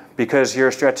 bend it, because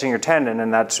you're stretching your tendon,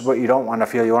 and that's what you don't want to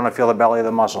feel. You want to feel the belly of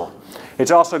the muscle. It's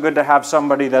also good to have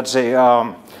somebody that's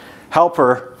a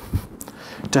helper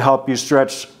to help you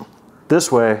stretch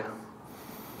this way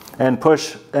and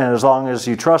push, and as long as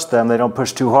you trust them, they don't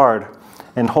push too hard,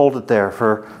 and hold it there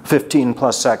for 15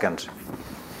 plus seconds.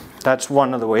 That's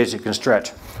one of the ways you can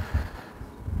stretch.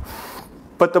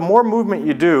 But the more movement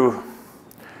you do,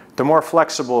 the more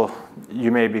flexible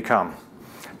you may become.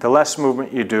 The less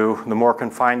movement you do, the more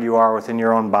confined you are within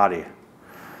your own body.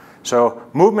 So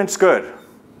movement's good.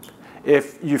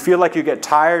 If you feel like you get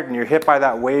tired and you're hit by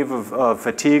that wave of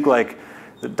fatigue like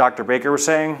Dr. Baker was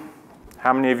saying,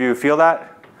 how many of you feel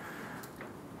that?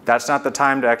 That's not the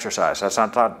time to exercise. That's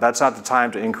not the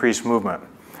time to increase movement.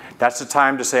 That's the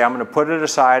time to say, I'm going to put it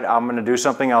aside, I'm going to do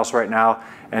something else right now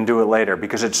and do it later.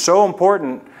 Because it's so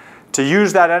important to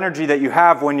use that energy that you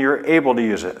have when you're able to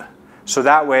use it. So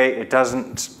that way it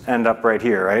doesn't end up right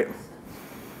here, right?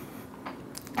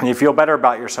 And you feel better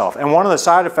about yourself. And one of the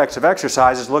side effects of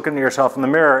exercise is looking at yourself in the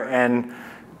mirror and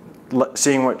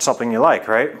seeing something you like,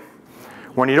 right?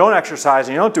 When you don't exercise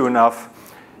and you don't do enough,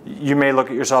 you may look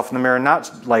at yourself in the mirror and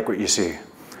not like what you see.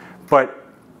 But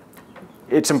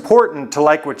it's important to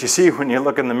like what you see when you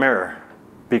look in the mirror,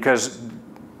 because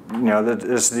this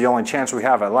is the only chance we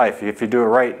have at life. If you do it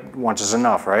right, once is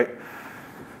enough, right?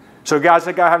 So guys,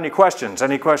 think I have any questions?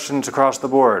 Any questions across the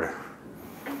board?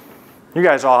 You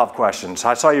guys all have questions.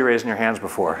 I saw you raising your hands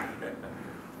before.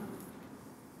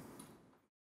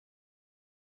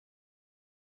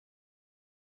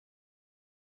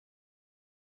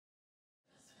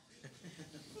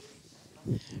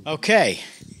 Okay.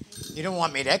 You don't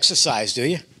want me to exercise, do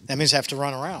you? That means I have to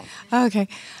run around. Okay.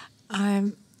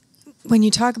 When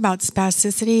you talk about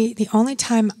spasticity, the only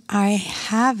time I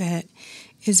have it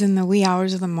is in the wee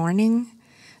hours of the morning.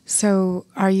 So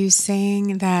are you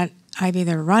saying that I've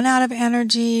either run out of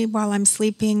energy while I'm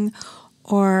sleeping,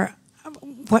 or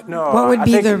what would I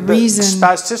be think the reason?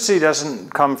 Spasticity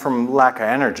doesn't come from lack of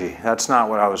energy. That's not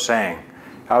what I was saying.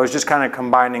 I was just kind of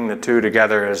combining the two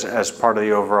together as part of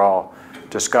the overall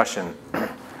discussion.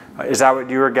 Is that what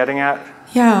you were getting at?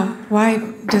 Yeah.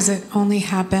 Why does it only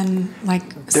happen like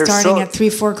starting at 3,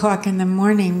 4 o'clock in the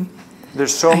morning?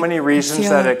 There's so many reasons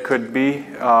that like it could be.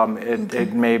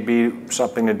 It may be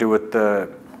something to do with the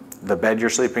bed you're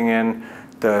sleeping in,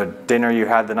 the dinner you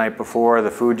had the night before,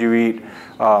 the food you eat.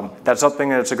 That's something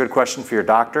that's a good question for your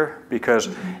doctor, because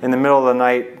in the middle of the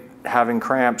night, having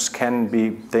cramps can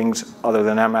be things other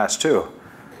than MS too.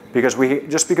 Because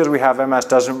just because we have MS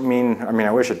doesn't mean, I mean,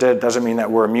 I wish it did, doesn't mean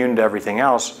that we're immune to everything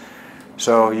else.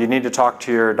 So you need to talk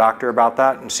to your doctor about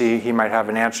that and see, he might have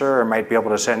an answer or might be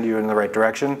able to send you in the right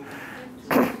direction.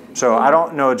 So I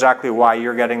don't know exactly why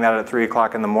you're getting that at 3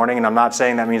 o'clock in the morning, and I'm not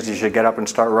saying that means you should get up and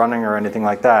start running or anything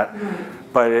like that,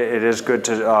 but it is good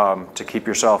to keep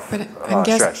yourself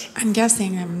stretched. I'm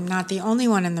guessing I'm not the only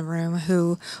one in the room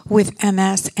who, with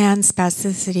MS and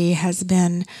spasticity, has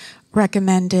been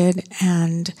recommended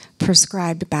and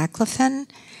prescribed baclofen,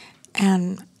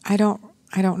 and I don't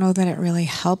know that it really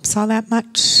helps all that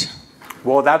much.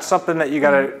 Well, that's something that you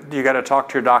gotta talk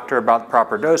to your doctor about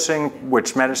proper dosing,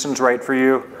 which medicine's right for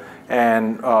you,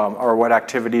 and or what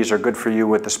activities are good for you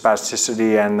with the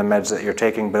spasticity and the meds that you're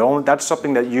taking. But that's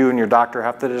something that you and your doctor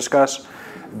have to discuss,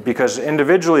 because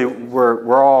individually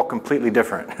we're all completely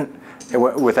different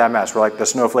with MS. We're like the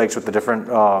snowflakes with the different.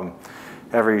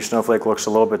 Every snowflake looks a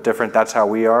little bit different. That's how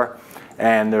we are.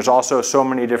 And there's also so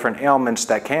many different ailments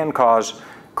that can cause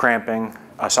cramping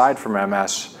aside from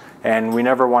MS. And we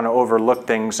never want to overlook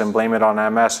things and blame it on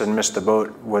MS and miss the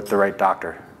boat with the right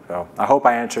doctor. So I hope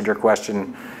I answered your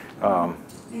question. Thank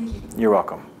you. You're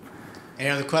welcome. Any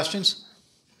other questions?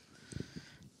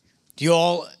 Do you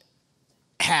all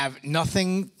have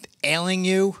nothing ailing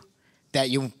you that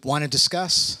you want to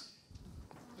discuss?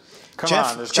 Come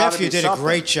on, there's Jeff, gotta be you did something. a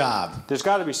great job. There's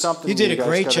got to be something. You did a guys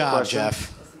great got job, question.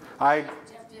 Jeff. I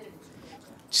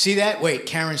See that? Wait,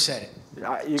 Karen said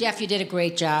it. Jeff, you did a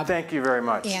great job. Thank you very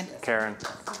much, And- Karen.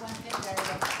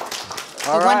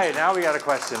 All right, now we got a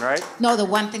question, right? No, the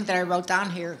one thing that I wrote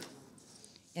down here,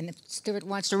 and if Stuart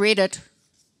wants to read it.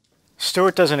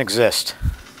 Stuart doesn't exist.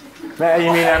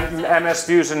 You mean MS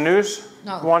Views and News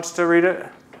No. wants to read it?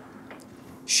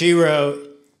 She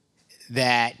wrote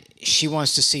that she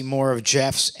wants to see more of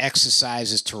Jeff's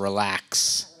exercises to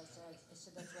relax.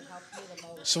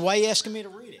 So why are you asking me to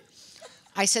read it?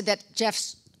 I said that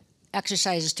Jeff's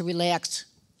exercises to relax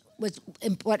was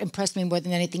what impressed me more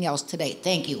than anything else today.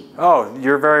 Thank you. Oh,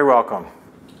 you're very welcome.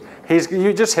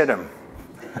 You just hit him.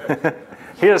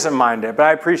 He doesn't mind it, but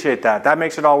I appreciate that. That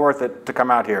makes it all worth it to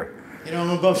come out here. You know, I'm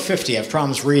above 50. I have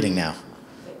problems reading now.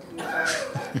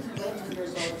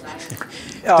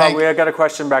 We got a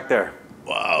question back there.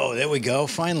 Whoa, there we go,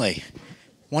 finally.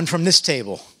 One from this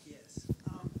table.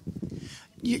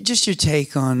 Just your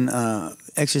take on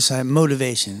exercise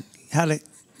motivation. How to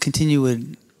continue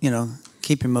with,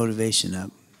 keep your motivation up.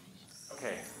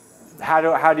 Okay.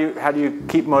 How do you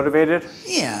keep motivated?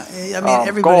 Yeah, I mean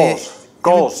everybody.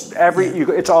 Goals.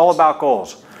 It's all about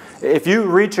goals. If you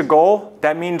reach a goal,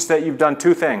 that means that you've done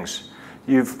two things.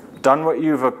 You've done what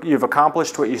you've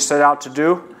accomplished what you set out to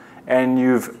do, and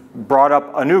you've brought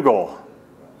up a new goal.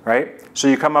 Right? So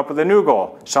you come up with a new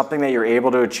goal, something that you're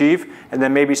able to achieve, and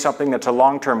then maybe something that's a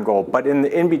long-term goal. But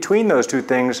in between those two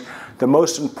things, the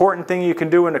most important thing you can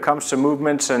do when it comes to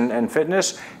movements and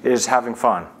fitness is having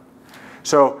fun.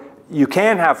 So you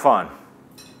can have fun.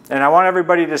 And I want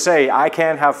everybody to say, I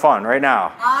can have fun right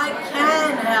now. I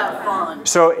can have fun.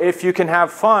 So if you can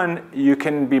have fun, you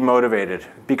can be motivated,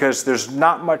 because there's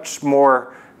not much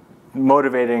more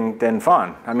motivating than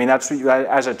fun. I mean, that's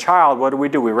as a child, what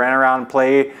do? We ran around,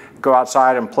 play, go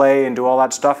outside and play and do all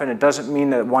that stuff, and it doesn't mean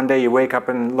that one day you wake up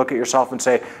and look at yourself and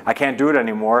say, I can't do it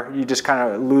anymore. You just kind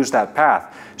of lose that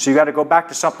path. So you got to go back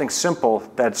to something simple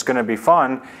that's going to be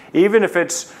fun, even if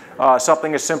it's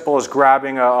something as simple as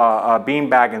grabbing a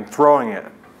beanbag and throwing it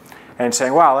and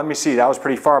saying, wow, let me see, that was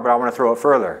pretty far, but I want to throw it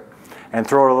further. And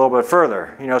throw it a little bit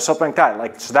further, something like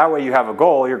that. So that way you have a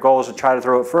goal. Your goal is to try to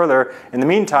throw it further. In the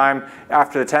meantime,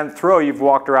 after the 10th throw, you've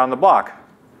walked around the block.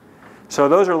 So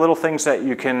those are little things that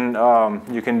you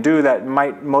can do that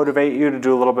might motivate you to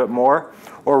do a little bit more,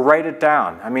 or write it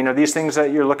down. I mean, are these things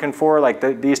that you're looking for, like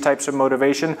these types of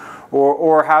motivation,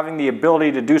 or having the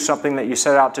ability to do something that you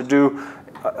set out to do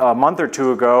a month or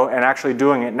two ago and actually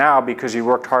doing it now because you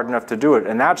worked hard enough to do it.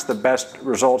 And that's the best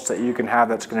results that you can have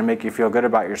that's going to make you feel good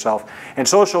about yourself. And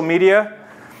social media,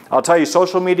 I'll tell you,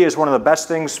 social media is one of the best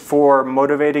things for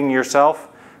motivating yourself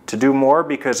to do more,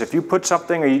 because if you put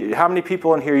something, how many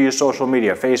people in here use social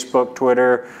media? Facebook,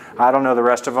 Twitter, I don't know the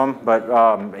rest of them, but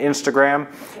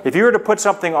Instagram. If you were to put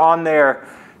something on there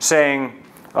saying,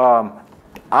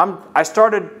 I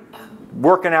started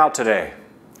working out today.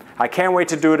 I can't wait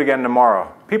to do it again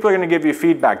tomorrow. People are going to give you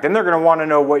feedback. Then they're going to want to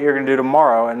know what you're going to do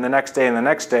tomorrow and the next day and the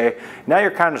next day. Now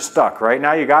you're kind of stuck, right?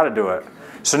 Now you got to do it.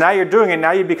 So now you're doing it.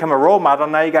 Now you become a role model.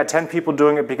 Now you got 10 people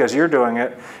doing it because you're doing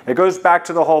it. It goes back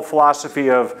to the whole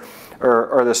philosophy of,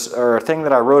 or thing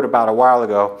that I wrote about a while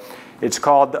ago. It's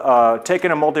called taking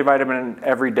a multivitamin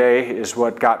every day is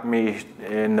what got me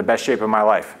in the best shape of my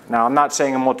life. Now I'm not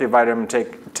saying take a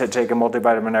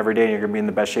multivitamin every day and you're going to be in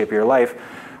the best shape of your life.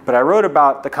 But I wrote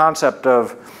about the concept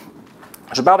of,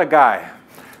 it's about a guy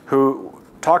who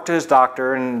talked to his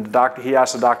doctor, and he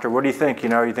asked the doctor, what do you think?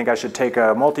 You think I should take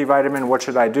a multivitamin? What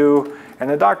should I do? And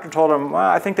the doctor told him, well,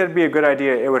 I think that'd be a good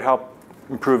idea. It would help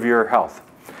improve your health.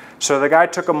 So the guy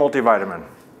took a multivitamin.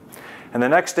 And the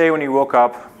next day when he woke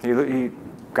up, he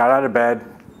got out of bed,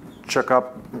 shook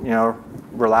up,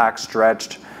 relaxed,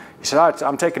 stretched. He said,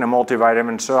 I'm taking a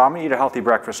multivitamin, so I'm going to eat a healthy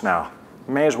breakfast now.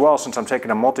 May as well, since I'm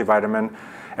taking a multivitamin,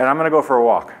 and I'm going to go for a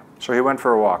walk. So he went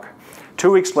for a walk.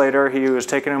 2 weeks later, he was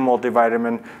taking a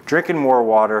multivitamin, drinking more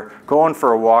water, going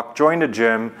for a walk, joined a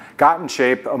gym, got in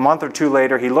shape. A month or two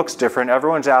later, he looks different.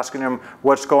 Everyone's asking him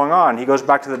what's going on. He goes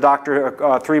back to the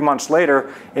doctor 3 months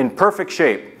later in perfect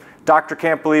shape. Doctor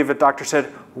can't believe it. Doctor said,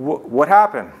 what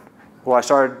happened? Well, I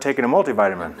started taking a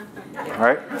multivitamin.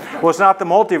 Right? Well, it's not the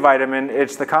multivitamin,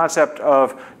 it's the concept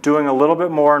of doing a little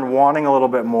bit more and wanting a little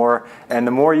bit more, and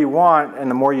the more you want and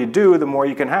the more you do, the more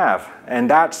you can have. And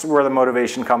that's where the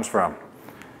motivation comes from.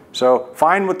 So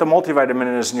find what the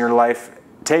multivitamin is in your life,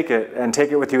 take it, and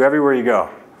take it with you everywhere you go.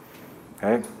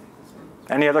 Okay?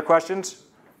 Any other questions?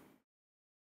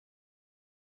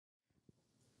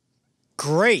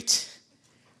 Great.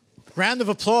 Round of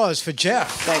applause for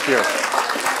Jeff. Thank you.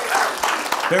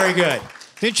 Very good.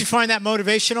 Didn't you find that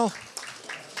motivational?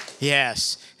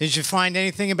 Yes. Did you find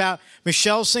anything about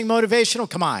Michelle saying motivational?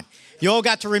 Come on. You all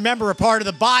got to remember a part of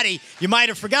the body you might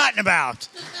have forgotten about.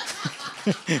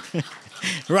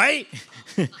 Right?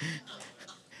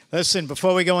 Listen,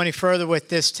 before we go any further with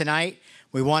this tonight,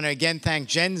 we want to again thank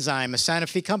Genzyme, a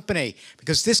Sanofi company,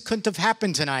 because this couldn't have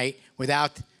happened tonight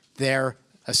without their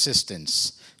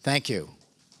assistance. Thank you.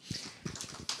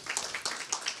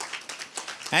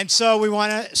 And so we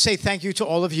want to say thank you to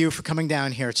all of you for coming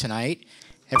down here tonight.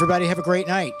 Everybody have a great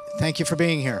night. Thank you for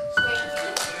being here.